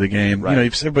history of the game. Right.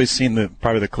 Everybody's seen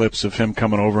probably the clips of him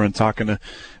coming over and talking to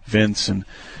Vince, and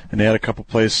they had a couple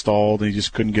plays stalled, and he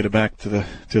just couldn't get it back to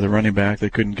the running back.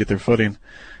 They couldn't get their footing.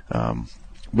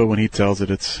 But when he tells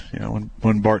it, it's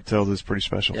when Bart tells it, it's pretty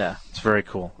special. Yeah, it's very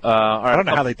cool. All right, I don't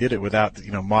know how they did it without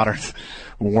modern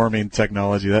warming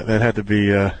technology. That had to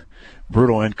be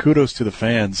brutal. And kudos to the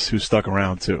fans who stuck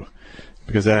around too,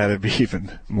 because that had to be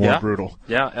even more brutal.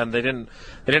 Yeah, and they didn't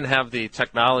have the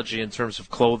technology in terms of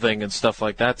clothing and stuff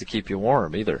like that to keep you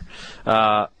warm either.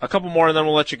 A couple more, and then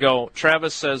we'll let you go.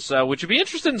 Travis says, "Would you be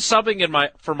interested in subbing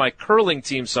for my curling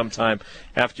team sometime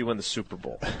after you win the Super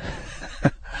Bowl?"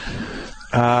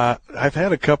 I've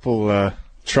had a couple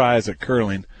tries at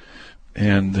curling,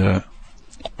 and I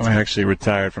actually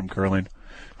retired from curling.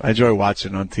 I enjoy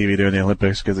watching on TV during the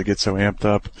Olympics because it gets so amped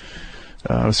up,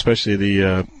 especially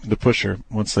the pusher.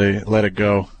 Once they let it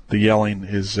go, the yelling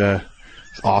is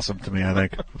awesome to me, I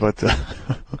think. But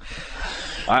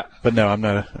but no, I'm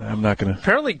not going to.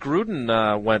 Apparently,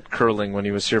 Gruden went curling when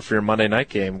he was here for your Monday night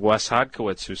game. Wes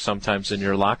Hodkiewicz, who's sometimes in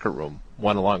your locker room,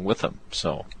 went along with him.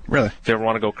 So really, if you ever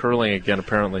want to go curling again,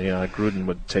 apparently Gruden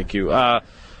would take you.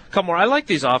 Come more. I like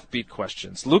these offbeat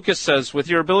questions. Lucas says, with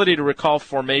your ability to recall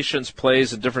formations,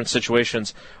 plays, and different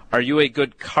situations, are you a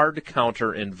good card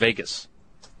counter in Vegas?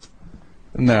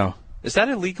 No. Is that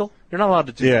illegal? You're not allowed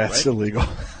to do that, right? Yeah, it's illegal.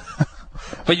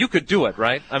 But you could do it,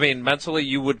 right? I mean, mentally,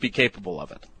 you would be capable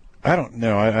of it. I don't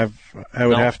know. I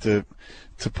would have to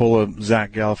pull a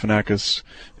Zach Galifianakis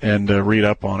and read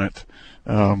up on it,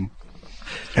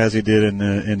 as he did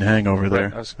in Hangover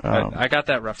there. Right. I got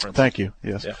that reference. Thank you.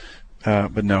 Yes. Yeah.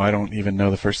 But no, I don't even know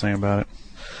the first thing about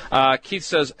it. Keith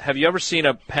says, have you ever seen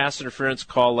a pass interference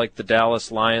call like the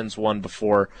Dallas Lions one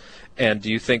before, and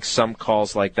do you think some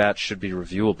calls like that should be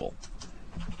reviewable?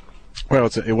 Well,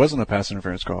 it wasn't a pass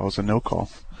interference call. It was a no call.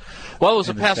 Well, it was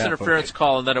a pass interference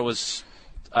call, and then it was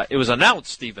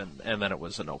announced even, and then it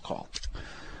was a no call,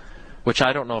 which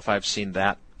I don't know if I've seen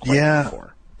that quite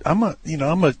before. I'm a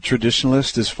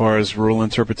traditionalist as far as rule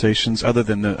interpretations. Other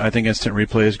than I think instant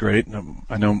replay is great.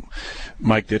 I know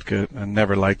Mike Ditka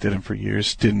never liked it, and for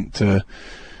years didn't.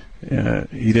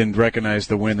 He didn't recognize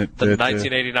the win that the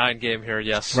 1989 game here.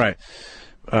 Yes, right.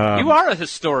 You are a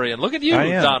historian. Look at you,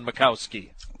 Don Mikowski.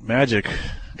 Magic.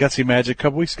 Got to see Magic a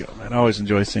couple weeks ago, man. I always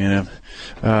enjoy seeing him.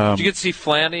 Did you get to see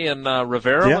Flanny and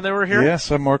Rivera when they were here? Yeah,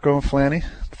 saw Marco and Flanny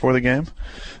before the game.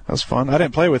 That was fun. I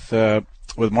didn't play with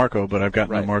Marco, but I've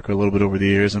gotten to know Marco a little bit over the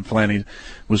years, and Flanny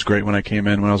was great when I came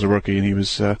in when I was a rookie, and he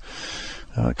was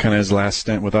kind of his last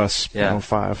stint with us. Yeah.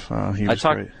 05. He was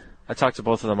great. I talked to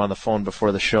both of them on the phone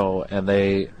before the show, and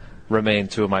they remain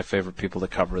two of my favorite people to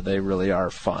cover. They really are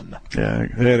fun. Yeah,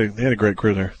 they had a great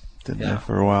crew there, didn't they,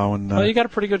 for a while? And you got a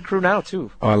pretty good crew now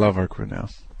too. Oh, I love our crew now.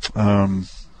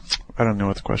 I don't know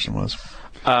what the question was.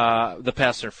 The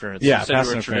pass interference. Yeah, you said pass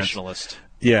you were interference. a traditionalist.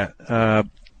 Yeah,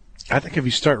 I think if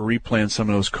you start replaying some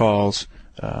of those calls,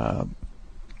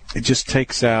 it just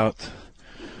takes out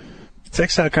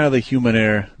kind of the human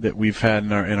error that we've had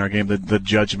in our game, the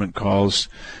judgment calls,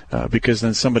 because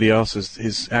then somebody else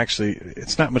is actually,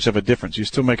 it's not much of a difference. You're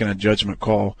still making a judgment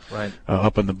call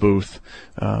up in the booth.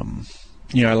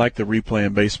 I like the replay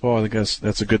in baseball. I think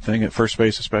that's a good thing at first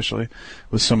base, especially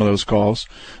with some of those calls.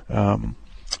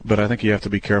 But I think you have to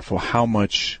be careful how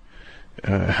much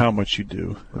you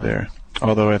do there.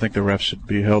 Although I think the refs should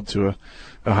be held to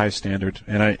a high standard,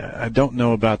 and I don't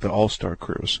know about the all-star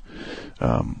crews.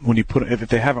 When you if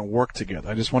they haven't worked together,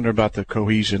 I just wonder about the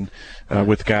cohesion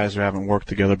with guys who haven't worked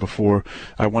together before.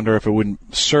 I wonder if it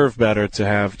wouldn't serve better to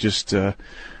have just the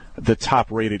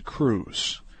top-rated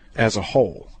crews as a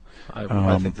whole.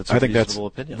 I think that's a reasonable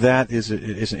opinion. That is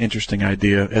an interesting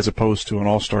idea, as opposed to an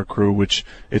all-star crew, which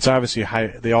it's obviously high.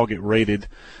 They all get rated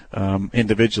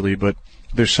individually, but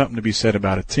there's something to be said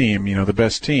about a team. The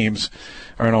best teams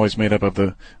aren't always made up of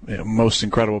the most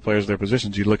incredible players of their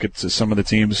positions. You look at some of the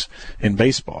teams in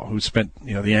baseball who spent,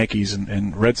 the Yankees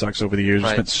and Red Sox over the years,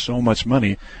 spent so much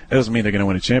money. That doesn't mean they're going to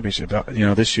win a championship.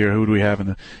 This year, who do we have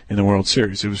in the World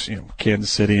Series? It was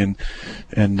Kansas City and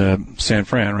San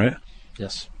Fran, right?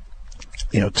 Yes.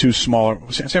 Two smaller.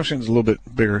 San Francisco's a little bit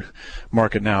bigger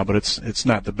market now, but it's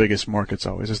not the biggest markets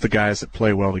always. It's the guys that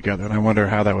play well together, and I wonder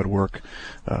how that would work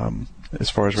as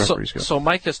far as referees go. So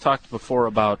Mike has talked before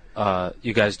about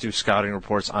you guys do scouting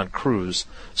reports on crews.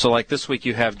 So like this week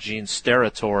you have Gene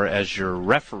Steratore as your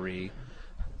referee,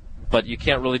 but you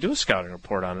can't really do a scouting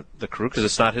report on the crew because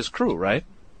it's not his crew, right?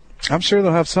 I'm sure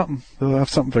they'll have something.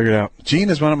 Figured out. Gene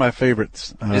is one of my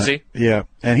favorites. Is he? Yeah,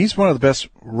 and he's one of the best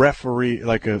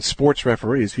sports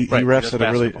referees. He refs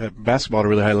at basketball at a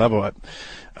really high level.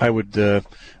 I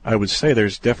would say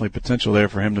there's definitely potential there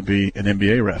for him to be an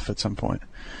NBA ref at some point,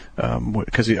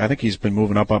 because I think he's been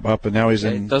moving up, and now he's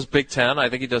in. He does Big Ten. I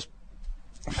think he does.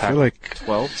 I feel like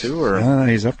 12 too, or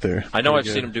he's up there. I know I've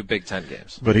seen him do Big Ten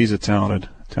games, but he's a talented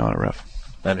ref,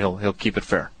 and he'll keep it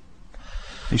fair.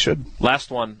 He should.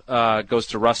 Last one goes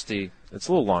to Rusty. It's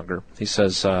a little longer. He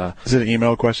says, is it an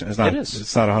email question? It's not. It is.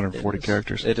 It's not 140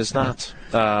 characters. It is not.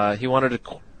 He wanted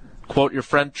to quote your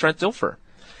friend Trent Dilfer.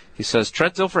 He says,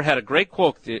 Trent Dilfer had a great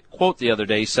quote the other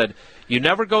day. He said, "You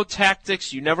never go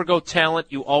tactics, you never go talent,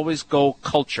 you always go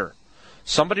culture."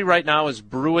 Somebody right now is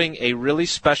brewing a really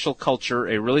special culture,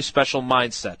 a really special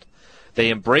mindset. They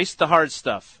embrace the hard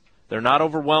stuff. They're not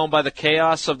overwhelmed by the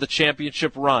chaos of the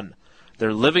championship run.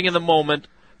 They're living in the moment.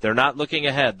 They're not looking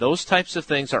ahead. Those types of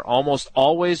things are almost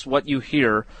always what you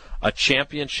hear a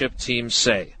championship team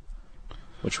say,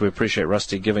 which we appreciate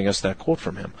Rusty giving us that quote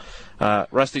from him.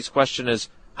 Rusty's question is,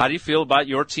 how do you feel about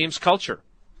your team's culture?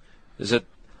 Is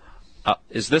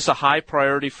this a high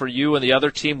priority for you and the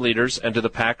other team leaders, and do the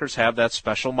Packers have that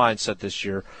special mindset this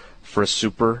year for a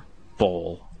Super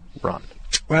Bowl run?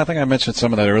 Well, I think I mentioned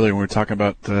some of that earlier when we were talking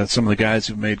about some of the guys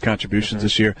who've made contributions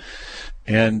this year.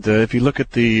 And if you look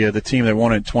at the team that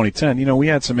won in 2010, we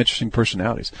had some interesting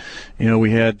personalities.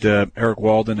 We had Eric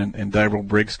Walden and Dyrell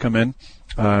Briggs come in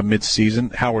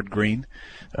mid-season. Howard Green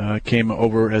came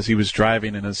over as he was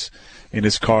driving in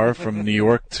his car from New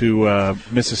York to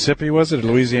Mississippi, was it, or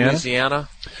Louisiana? Louisiana.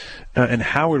 And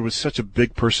Howard was such a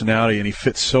big personality, and he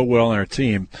fit so well in our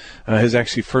team. His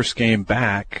actually first game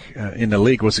back in the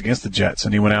league was against the Jets,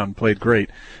 and he went out and played great.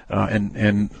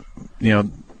 And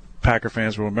Packer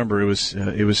fans will remember it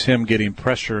was him getting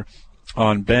pressure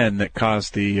on Ben that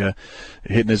caused the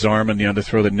hitting his arm and the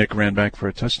throw that Nick ran back for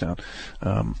a touchdown.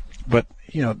 But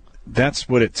that's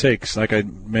what it takes. Like I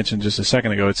mentioned just a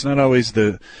second ago, it's not always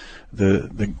the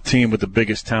team with the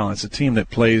biggest talent. It's a team that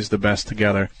plays the best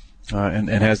together. And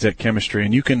has that chemistry,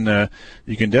 and you can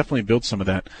definitely build some of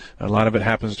that. A lot of it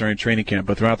happens during training camp,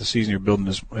 but throughout the season you're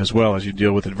building as well as you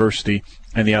deal with adversity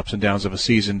and the ups and downs of a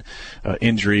season,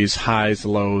 injuries, highs,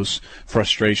 lows,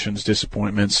 frustrations,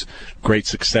 disappointments, great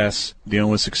success,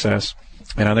 dealing with success.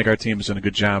 And I think our team has done a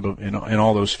good job in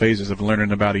all those phases of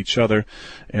learning about each other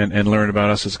and learning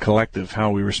about us as a collective, how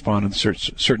we respond in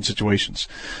certain situations.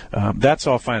 That's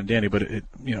all fine and dandy, but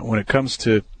when it comes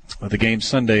to the game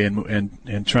Sunday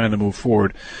and trying to move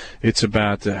forward, it's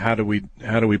about how do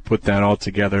we put that all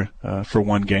together for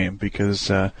one game, because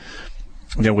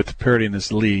with the parity in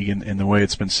this league and the way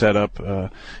it's been set up,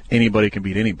 anybody can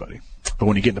beat anybody. But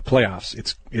when you get into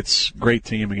playoffs, it's great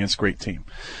team against great team.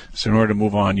 So in order to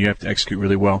move on, you have to execute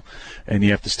really well, and you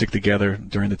have to stick together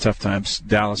during the tough times.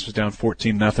 Dallas was down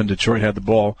 14-0. Detroit had the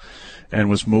ball and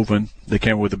was moving. They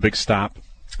came with a big stop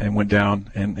and went down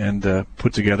and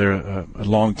put together a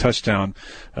long touchdown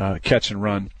catch and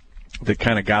run that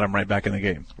kind of got them right back in the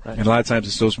game. Right. And a lot of times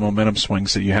it's those momentum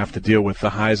swings that you have to deal with,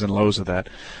 the highs and lows of that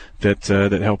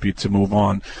help you to move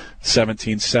on.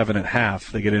 17-7 at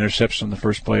half. They get an interception on the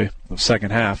first play of the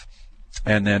second half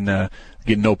and then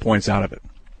get no points out of it.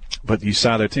 But you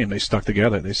saw their team. They stuck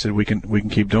together. They said, we can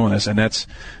keep doing this. And that's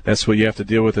what you have to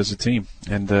deal with as a team.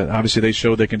 And obviously they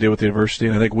showed they can deal with the adversity.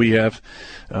 And I think we have,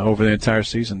 over the entire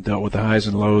season, dealt with the highs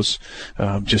and lows.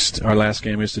 Just our last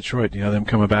game is Detroit. Them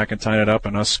coming back and tying it up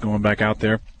and us going back out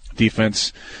there.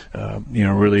 Defense,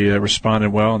 really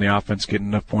responded well, and the offense getting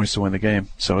enough points to win the game.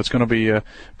 So it's going to be a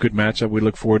good matchup. We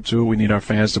look forward to it. We need our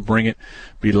fans to bring it,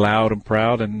 be loud and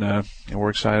proud, and we're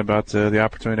excited about the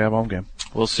opportunity to have a home game.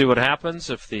 We'll see what happens.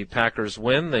 If the Packers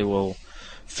win, they will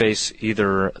face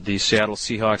either the Seattle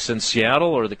Seahawks in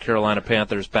Seattle or the Carolina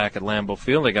Panthers back at Lambeau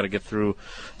Field. They got to get through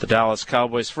the Dallas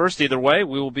Cowboys first. Either way,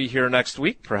 we will be here next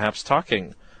week, perhaps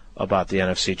talking about the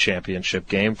NFC Championship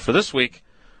game. For this week,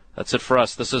 that's it for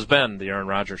us. This has been the Aaron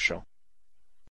Rodgers Show.